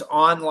tickets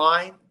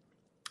online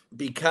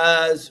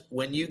because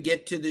when you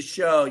get to the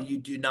show, you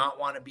do not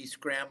want to be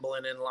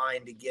scrambling in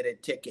line to get a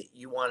ticket.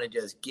 You want to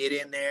just get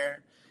in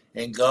there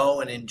and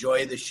go and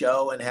enjoy the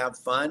show and have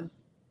fun.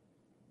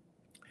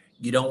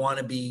 You don't want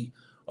to be,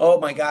 oh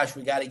my gosh,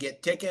 we got to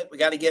get ticket. We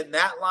got to get in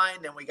that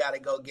line. Then we got to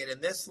go get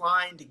in this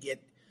line to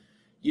get,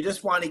 you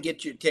just want to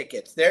get your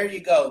tickets. There you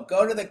go.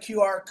 Go to the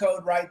QR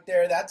code right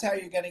there. That's how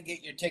you're going to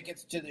get your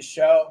tickets to the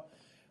show.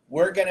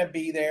 We're going to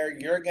be there.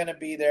 You're going to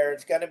be there.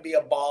 It's going to be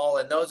a ball.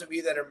 And those of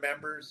you that are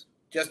members,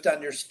 just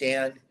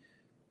understand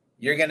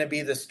you're going to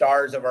be the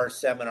stars of our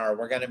seminar.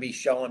 We're going to be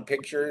showing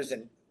pictures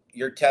and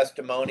your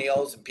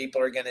testimonials, and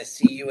people are going to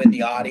see you in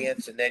the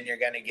audience, and then you're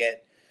going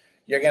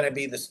to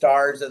be the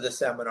stars of the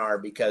seminar,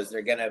 because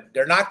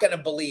they're not going to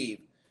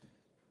believe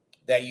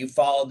that you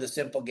followed the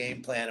simple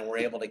game plan and were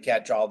able to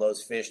catch all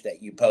those fish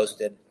that you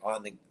posted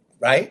on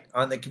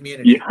the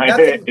community. Yeah,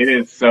 it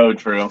is so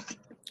true.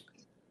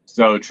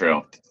 So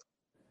true.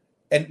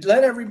 And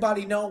let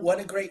everybody know what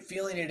a great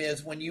feeling it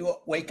is when you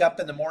wake up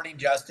in the morning,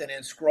 Justin,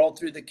 and scroll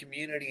through the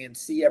community and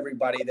see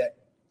everybody that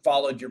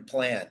followed your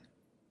plan.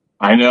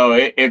 I know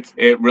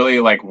it really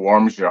like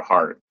warms your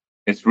heart.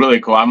 It's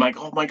really cool. I'm like,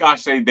 oh my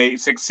gosh, they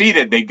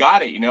succeeded. They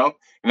got it,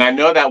 And I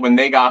know that when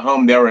they got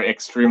home, they were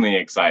extremely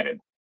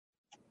excited.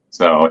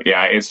 So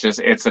yeah,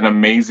 it's an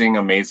amazing,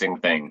 amazing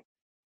thing.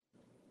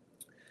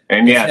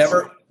 And yes,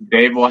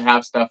 Dave will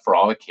have stuff for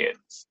all the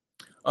kids.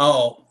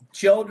 Oh,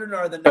 children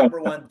are the number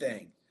one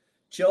thing.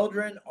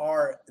 Children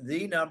are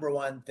the number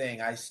one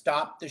thing. I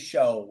stopped the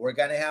show. We're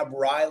going to have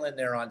Rylan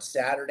there on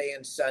Saturday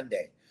and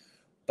Sunday.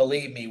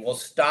 Believe me, we'll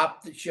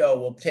stop the show.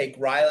 We'll take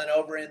Rylan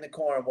over in the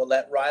corner. We'll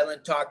let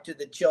Rylan talk to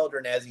the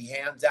children as he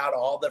hands out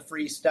all the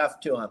free stuff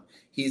to them.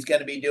 He's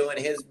going to be doing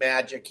his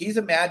magic. He's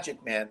a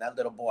magic man, that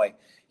little boy.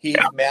 He's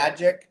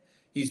magic.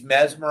 He's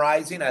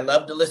mesmerizing. I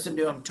love to listen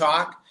to him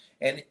talk.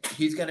 And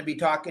he's going to be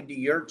talking to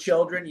your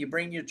children. You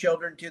bring your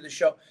children to the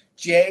show.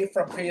 Jay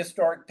from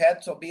Prehistoric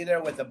Pets will be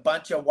there with a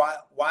bunch of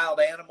wild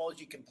animals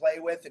you can play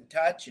with and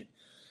touch.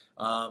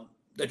 And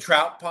the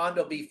trout pond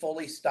will be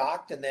fully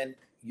stocked. And then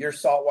your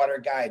saltwater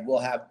guide will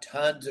have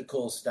tons of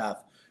cool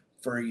stuff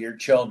for your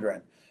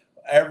children.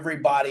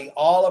 Everybody,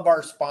 all of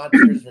our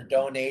sponsors are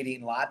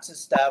donating lots of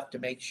stuff to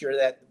make sure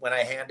that when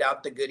I hand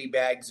out the goodie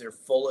bags, they're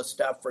full of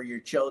stuff for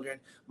your children.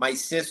 My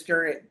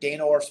sister at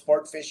Dana Orr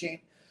Sport Fishing,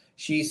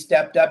 she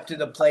stepped up to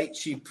the plate.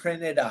 She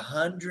printed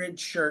 100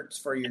 shirts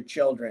for your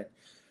children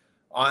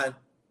on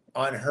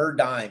her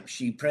dime.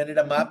 She printed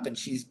them up and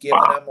she's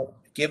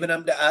giving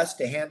them to us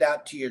to hand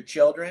out to your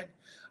children.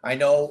 I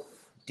know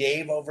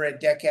Dave over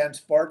at Deckhand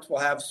Sports will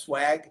have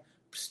swag,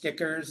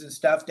 stickers and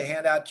stuff to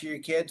hand out to your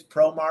kids.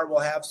 Promar will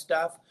have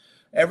stuff.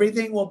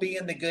 Everything will be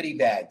in the goodie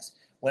bags.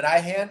 When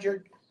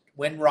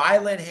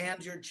Rylan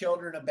hands your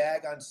children a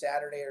bag on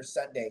Saturday or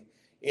Sunday,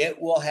 it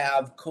will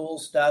have cool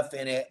stuff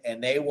in it,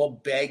 and they will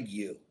beg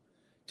you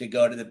to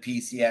go to the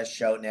PCS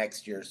show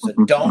next year. So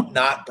don't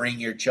not bring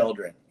your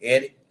children.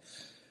 If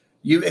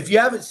you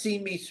haven't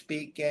seen me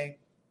speak, gang,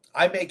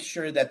 I make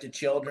sure that the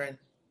children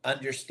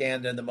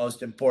understand they're the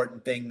most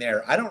important thing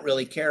there. I don't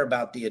really care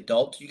about the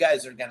adults. You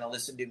guys are going to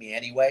listen to me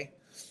anyway.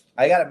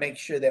 I got to make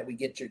sure that we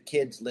get your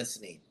kids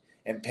listening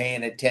and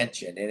paying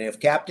attention. And if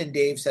Captain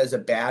Dave says a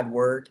bad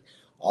word,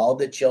 all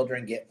the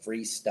children get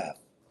free stuff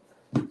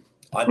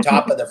on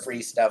top of the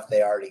free stuff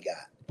they already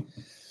got.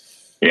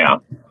 Yeah.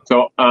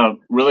 So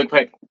really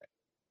quick,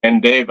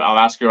 and Dave, I'll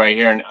ask you right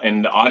here,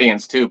 and the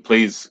audience too,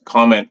 please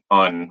comment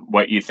on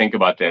what you think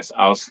about this.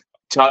 I was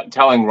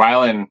telling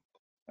Rylan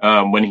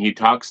when he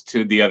talks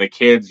to the other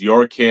kids,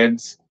 your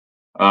kids,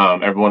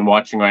 everyone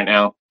watching right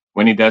now,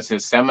 when he does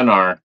his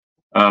seminar,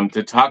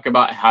 to talk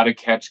about how to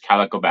catch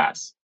calico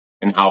bass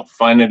and how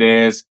fun it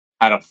is,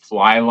 how to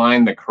fly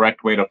line, the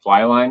correct way to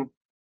fly line.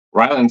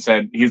 Rylan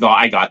said,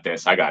 I got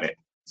this, I got it.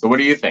 So what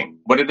do you think?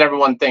 What did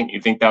everyone think? You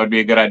think that would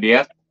be a good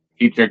idea?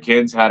 Teach your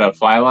kids how to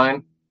fly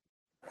line?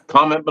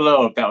 Comment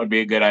below if that would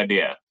be a good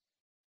idea.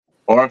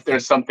 Or if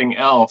there's something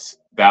else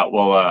that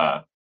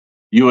will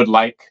you would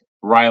like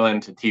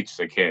Rylan to teach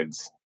the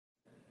kids.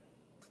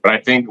 But I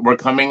think we're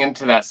coming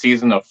into that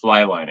season of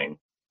fly lining.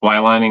 Fly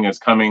lining is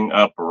coming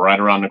up right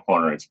around the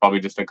corner. It's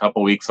probably just a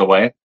couple weeks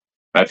away.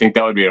 I think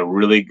that would be a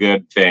really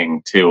good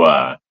thing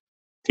to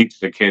teach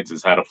the kids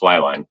is how to fly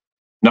line.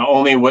 Not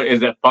only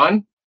is it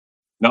fun,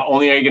 not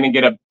only are you going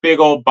to get a big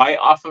old bite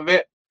off of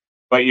it,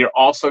 but you're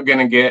also going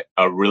to get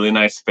a really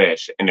nice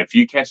fish. And if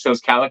you catch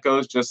those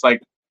calicos, just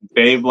like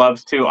Dave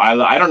loves to,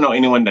 I don't know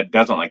anyone that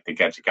doesn't like to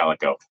catch a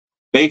calico.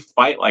 They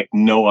fight like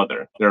no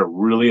other. They're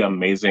really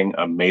amazing,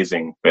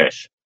 amazing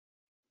fish.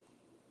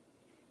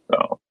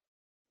 So,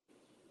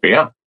 but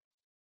yeah.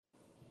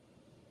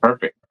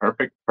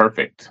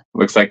 Perfect.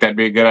 Looks like that'd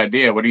be a good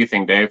idea. What do you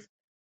think, Dave?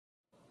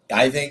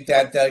 I think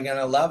that they're going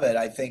to love it.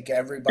 I think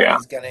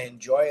everybody's going to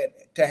enjoy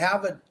it.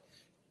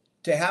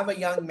 To have a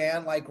young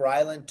man like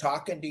Rylan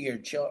talking to your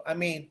children, I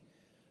mean,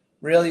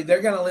 really,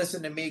 they're going to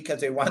listen to me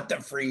because they want the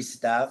free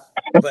stuff,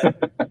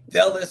 but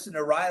they'll listen to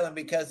Rylan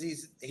because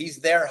he's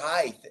their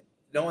height.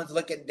 no one's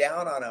looking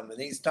down on him, and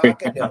he's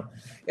talking to him.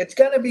 It's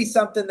going to be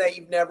something that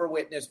you've never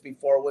witnessed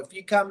before. If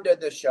you come to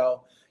the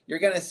show, you're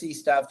going to see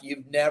stuff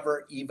you've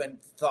never even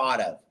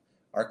thought of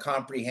or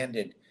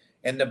comprehended.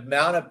 And the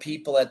amount of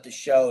people at the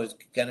show is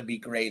going to be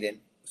great. And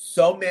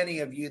so many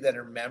of you that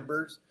are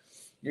members,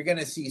 you're going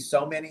to see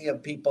so many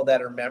of people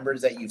that are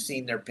members that you've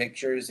seen their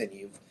pictures and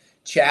you've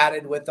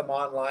chatted with them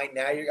online.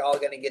 Now you're all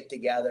going to get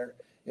together.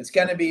 It's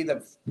going to be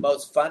the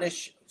most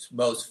funnest.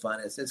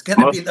 It's going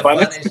to be the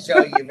funnest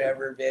show you've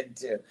ever been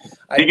to.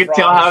 You can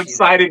tell how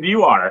excited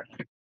you are.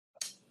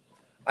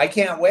 I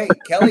can't wait.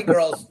 Kelly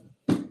girls,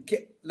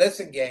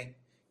 listen, gang.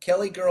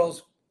 Kelly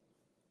girls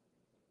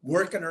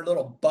working her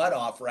little butt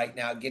off right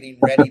now, getting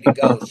ready to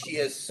go. She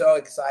is so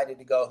excited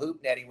to go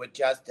hoop netting with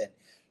Justin.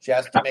 She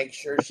has to make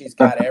sure she's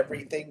got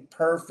everything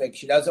perfect.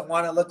 She doesn't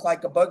want to look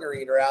like a booger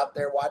eater out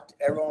there.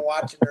 Everyone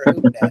watching her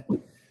hoop net.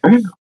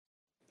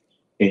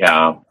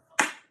 Yeah.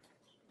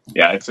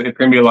 Yeah, it's going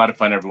to be a lot of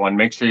fun, everyone.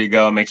 Make sure you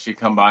go. Make sure you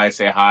come by,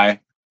 say hi.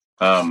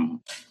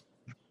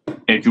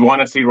 If you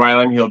want to see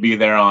Rylan, he'll be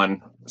there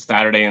on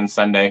Saturday and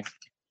Sunday.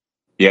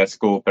 He has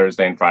school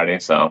Thursday and Friday,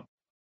 so.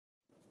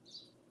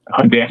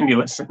 Oh, Dan, you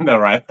listen to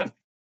Rylan.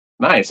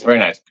 Nice, very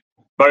nice.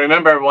 But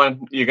remember,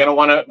 everyone, you're going to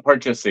want to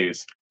purchase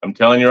these. I'm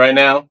telling you right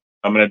now.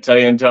 I'm going to tell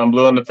you until I'm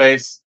blue in the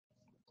face.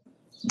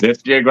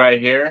 This jig right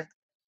here,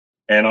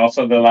 and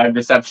also the Live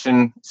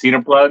Deception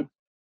cedar plug,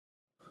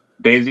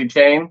 daisy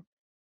chain,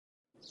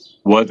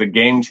 was a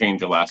game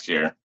changer last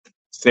year.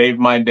 Saved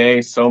my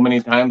day so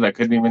many times, I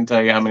couldn't even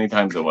tell you how many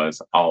times it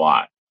was. A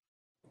lot.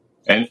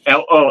 And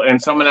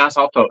someone asked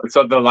also,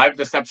 so the Live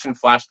Deception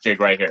flash jig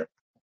right here.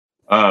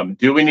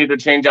 Do we need to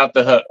change out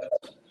the hook?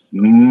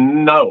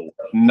 No,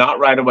 not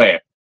right away.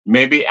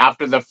 Maybe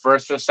after the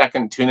first or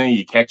second tuna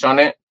you catch on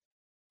it,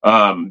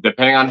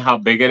 depending on how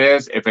big it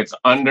is. If it's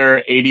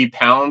under 80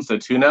 pounds, the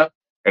tuna,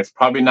 it's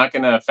probably not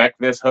going to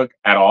affect this hook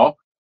at all.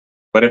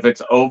 But if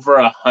it's over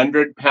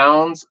 100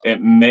 pounds,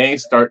 it may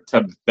start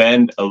to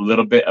bend a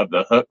little bit of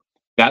the hook.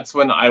 That's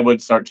when I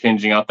would start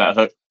changing out that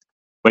hook.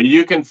 But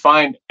you can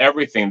find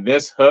everything.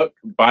 This hook,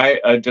 buy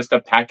just a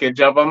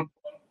package of them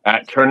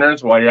at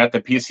Turner's while you're at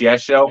the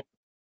PCS show.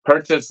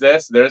 Purchase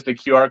this. There's the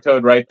QR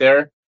code right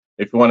there.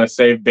 If you want to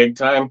save big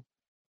time,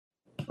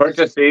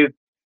 purchase these.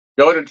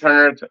 Go to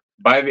Turner's,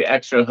 buy the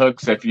extra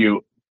hooks if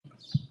you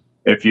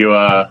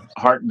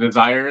heart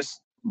desires.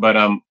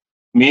 But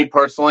me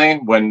personally,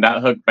 when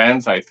that hook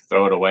bends, I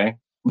throw it away.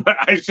 But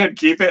I should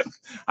keep it.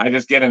 I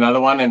just get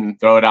another one and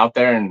throw it out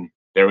there, and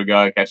there we go.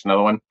 I catch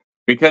another one.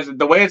 Because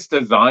the way it's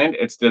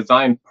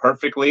designed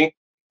perfectly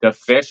to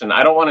fish, and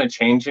I don't want to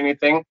change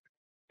anything.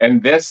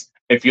 And this,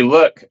 if you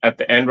look at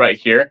the end right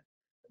here,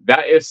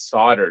 that is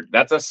soldered.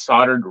 That's a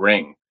soldered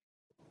ring.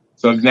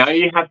 So now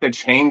you have to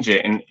change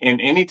it. And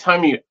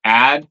anytime you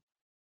add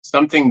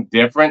something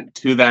different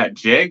to that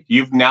jig,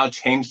 you've now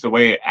changed the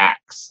way it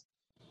acts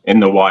in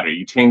the water.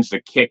 You change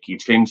the kick, you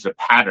change the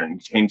pattern, you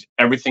change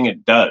everything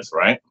it does,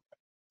 right?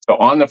 So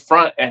on the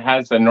front, it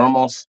has a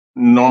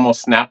normal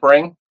snap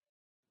ring.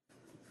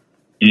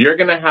 You're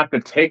going to have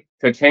to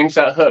change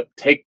that hook,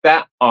 take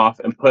that off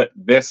and put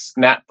this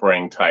snap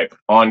ring type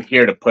on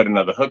here to put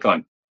another hook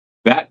on.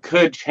 That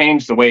could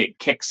change the way it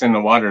kicks in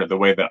the water the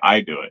way that I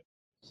do it.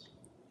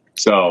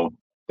 So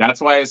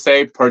that's why I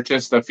say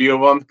purchase a few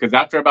of them, because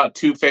after about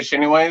 2 fish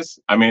anyways,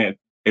 I mean,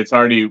 it's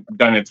already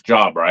done its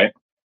job, right?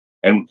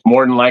 And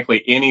more than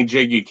likely, any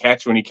jig you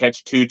catch, when you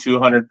catch two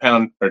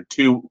 200-pound or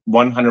two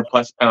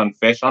 100-plus pound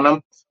fish on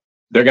them,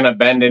 they're going to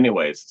bend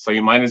anyways. So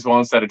you might as well,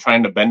 instead of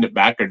trying to bend it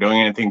back or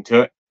doing anything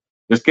to it,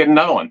 just get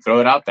another one, throw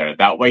it out there.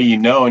 That way you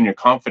know and you're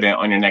confident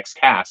on your next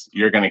cast,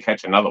 you're going to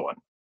catch another one.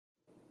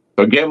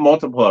 So get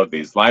multiple of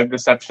these. Live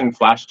Deception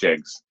flash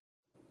jigs.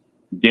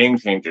 Game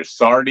changer.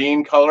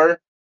 Sardine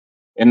color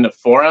in the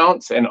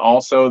 4-ounce, and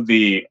also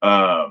the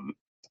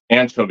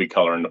anchovy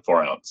color in the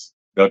 4-ounce.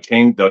 They'll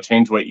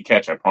change what you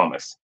catch, I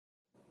promise.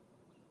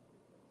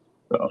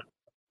 So.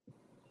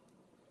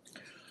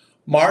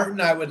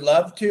 Martin, I would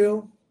love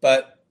to,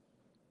 but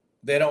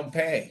they don't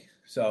pay.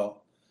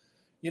 So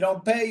you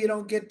don't pay, you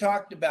don't get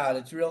talked about.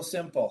 It's real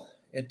simple.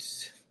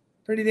 It's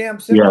pretty damn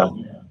simple.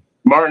 Yeah.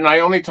 Martin, I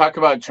only talk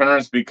about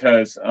Turner's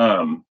because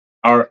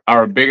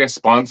our biggest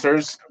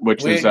sponsors,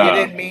 which is you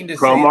didn't mean to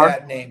Promar. say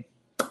that name.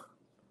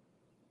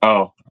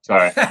 Oh,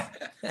 sorry.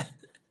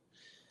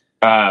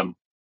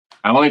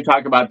 I only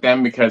talk about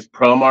them because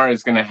Promar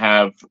is going to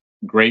have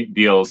great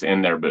deals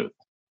in their booth.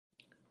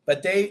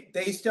 But they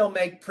still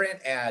make print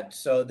ads,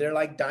 so they're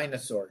like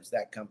dinosaurs,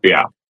 that company.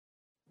 Yeah.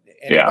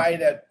 Anybody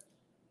that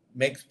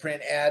makes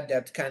print ad,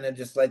 that's kind of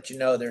just let you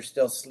know they're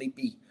still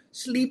sleepy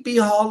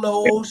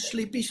hollow,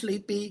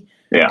 sleepy.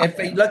 Yeah. If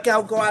you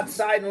go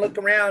outside and look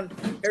around,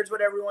 here's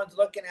what everyone's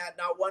looking at.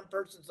 Not one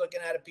person's looking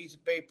at a piece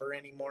of paper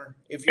anymore.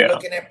 If you're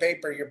looking at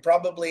paper, you're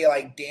probably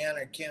like Dan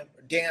or Kim,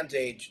 Dan's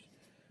age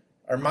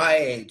or my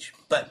age.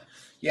 But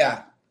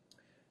yeah,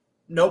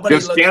 nobody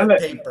looks at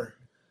paper.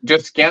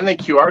 Just scan the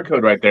QR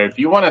code right there. If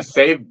you want to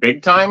save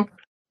big time,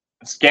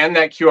 scan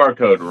that QR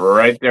code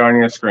right there on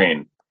your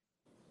screen.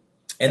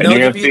 And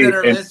those of you that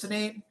are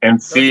listening,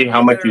 and see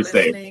how much you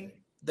save.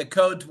 The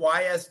code's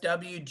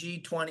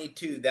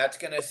YSWG22. That's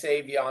going to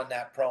save you on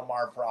that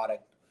Promar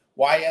product.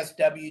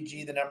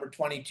 YSWG, the number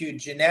 22.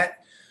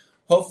 Jeanette,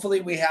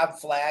 hopefully we have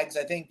flags.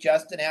 I think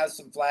Justin has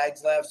some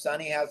flags left.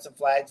 Sonny has some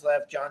flags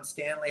left. John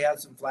Stanley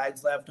has some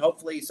flags left.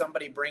 Hopefully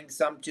somebody brings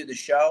some to the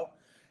show.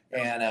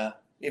 And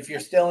if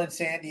you're still in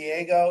San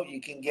Diego, you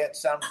can get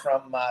some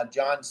from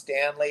John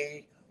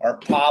Stanley or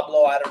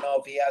Pablo. I don't know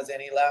if he has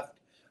any left.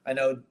 I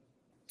know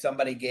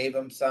somebody gave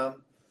him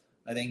some.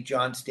 I think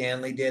John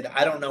Stanley did.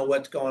 I don't know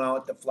what's going on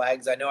with the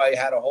flags. I know I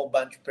had a whole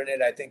bunch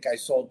printed. I think I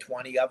sold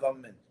 20 of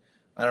them, and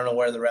I don't know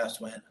where the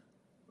rest went.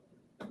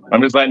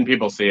 I'm just letting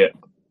people see it.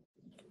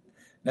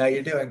 No,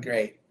 you're doing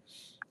great.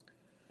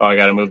 Oh, I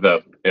got to move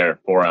the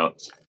 4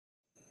 ounce.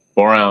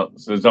 4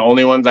 ounce. It's the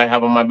only ones I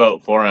have on my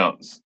boat. 4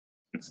 ounce.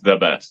 It's the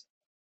best.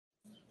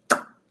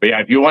 But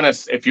yeah, if you want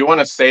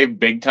to save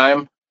big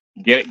time,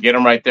 get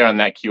them right there on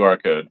that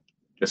QR code.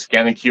 Just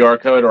scan the QR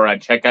code, or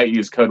at checkout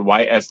use code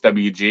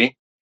YSWG,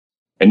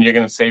 and you're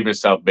going to save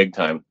yourself big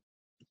time.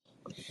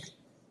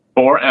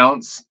 4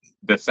 ounce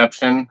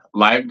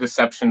live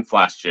deception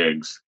flash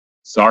jigs,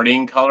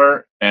 sardine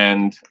color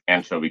and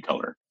anchovy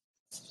color.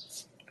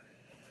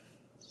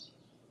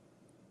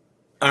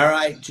 All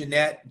right,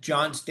 Jeanette.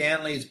 John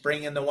Stanley's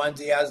bringing the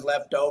ones he has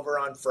left over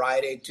on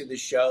Friday to the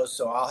show,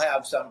 so I'll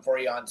have some for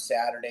you on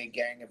Saturday,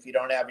 gang. If you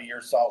don't have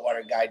your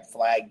saltwater guide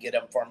flag, get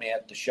them for me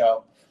at the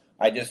show.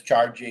 I just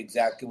charge you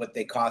exactly what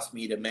they cost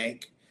me to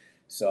make,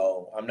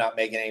 so I'm not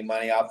making any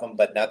money off them,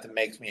 but nothing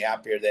makes me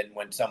happier than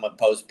when someone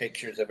posts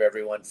pictures of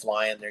everyone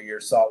flying their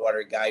your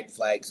saltwater guide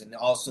flags. And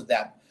also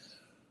that,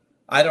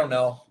 I don't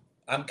know,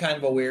 I'm kind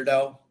of a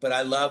weirdo, but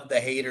I love the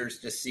haters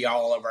to see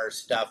all of our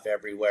stuff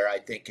everywhere. I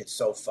think it's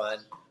so fun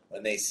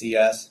when they see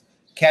us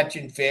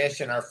catching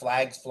fish and our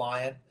flags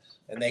flying,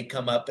 and they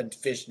come up and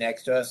fish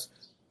next to us.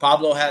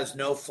 Pablo has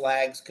no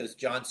flags because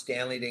John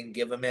Stanley didn't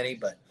give him any,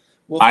 but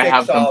we'll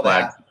fix all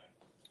that.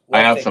 I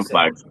have some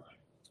flags.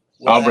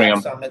 I'll bring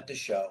them. Some at the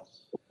show.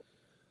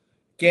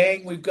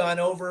 Gang, we've gone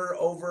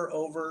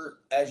over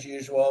as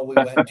usual. We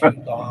went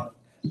too long.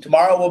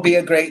 Tomorrow will be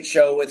a great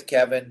show with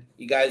Kevin.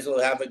 You guys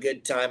will have a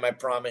good time. I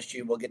promise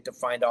you. We'll get to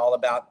find all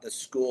about the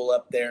school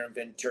up there in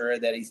Ventura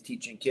that he's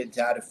teaching kids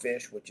how to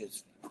fish, which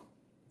is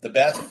the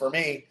best for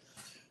me.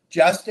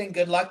 Justin,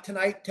 good luck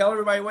tonight. Tell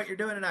everybody what you're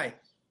doing tonight.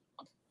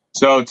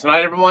 So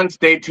tonight, everyone,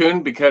 stay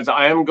tuned because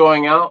I am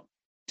going out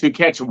to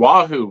catch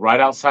wahoo right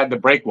outside the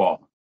break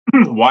wall.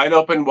 Wide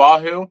open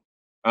wahoo.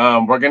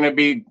 We're going to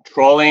be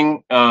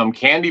trolling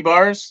candy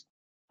bars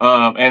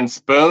and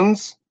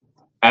spoons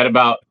at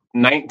about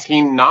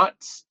 19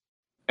 knots,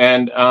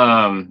 and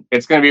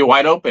it's going to be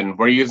wide open.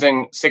 We're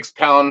using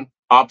 6-pound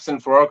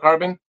Opsin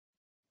fluorocarbon.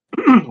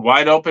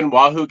 Wide open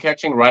wahoo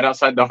catching right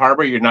outside the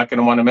harbor. You're not going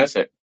to want to miss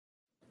it.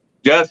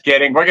 Just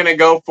kidding. We're going to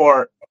go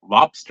for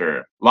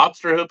lobster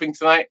hooping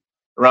tonight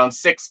around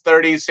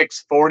 6:30,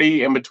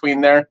 6:40, in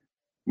between there.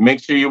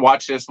 Make sure you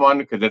watch this one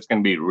because it's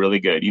going to be really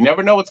good. You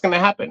never know what's going to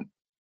happen.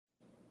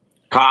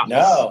 Cops.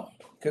 No,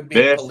 could be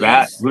this, police.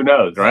 that. Who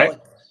knows, right?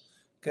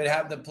 Could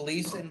have the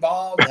police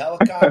involved,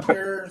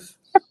 helicopters,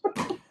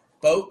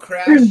 boat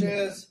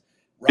crashes,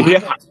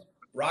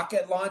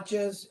 rocket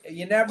launches.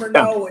 You never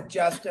know with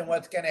Justin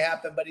what's going to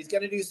happen, but he's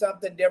going to do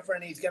something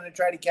different. He's going to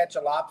try to catch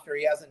a lobster.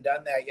 He hasn't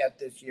done that yet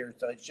this year,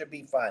 so it should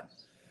be fun.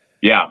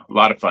 Yeah, a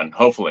lot of fun,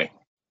 hopefully.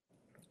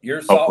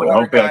 Your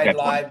Saltwater Guide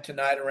live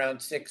tonight around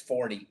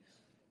 6:40.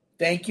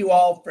 Thank you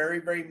all very,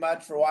 very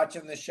much for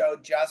watching the show.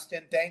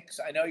 Justin,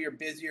 thanks. I know you're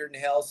busier than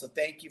hell, so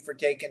thank you for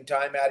taking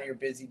time out of your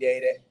busy day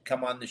to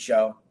come on the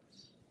show.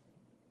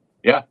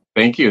 Yeah,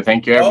 thank you.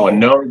 Thank you, everyone.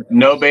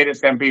 No bait at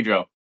San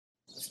Pedro.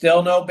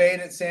 Still no bait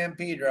at San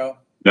Pedro.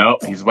 No,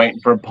 he's waiting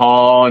for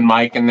Paul and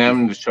Mike and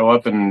them to show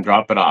up and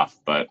drop it off,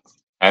 but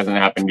hasn't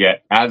happened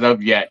yet. As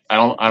of yet, I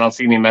don't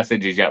see any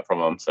messages yet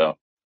from them, so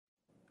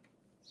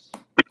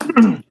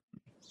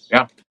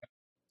yeah.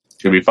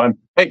 Should be fun.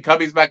 Hey,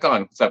 Cubby's back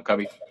on. What's up,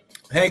 Cubby?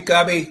 Hey,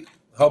 Cubby.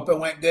 Hope it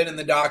went good in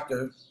the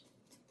doctor.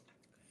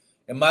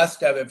 It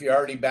must have if you're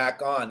already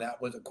back on.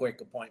 That was a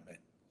quick appointment.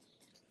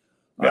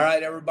 Yep. All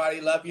right, everybody.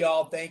 Love you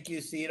all. Thank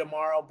you. See you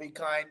tomorrow. Be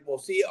kind. We'll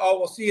see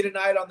you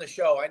tonight on the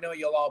show. I know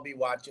you'll all be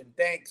watching.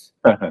 Thanks.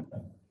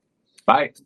 Bye.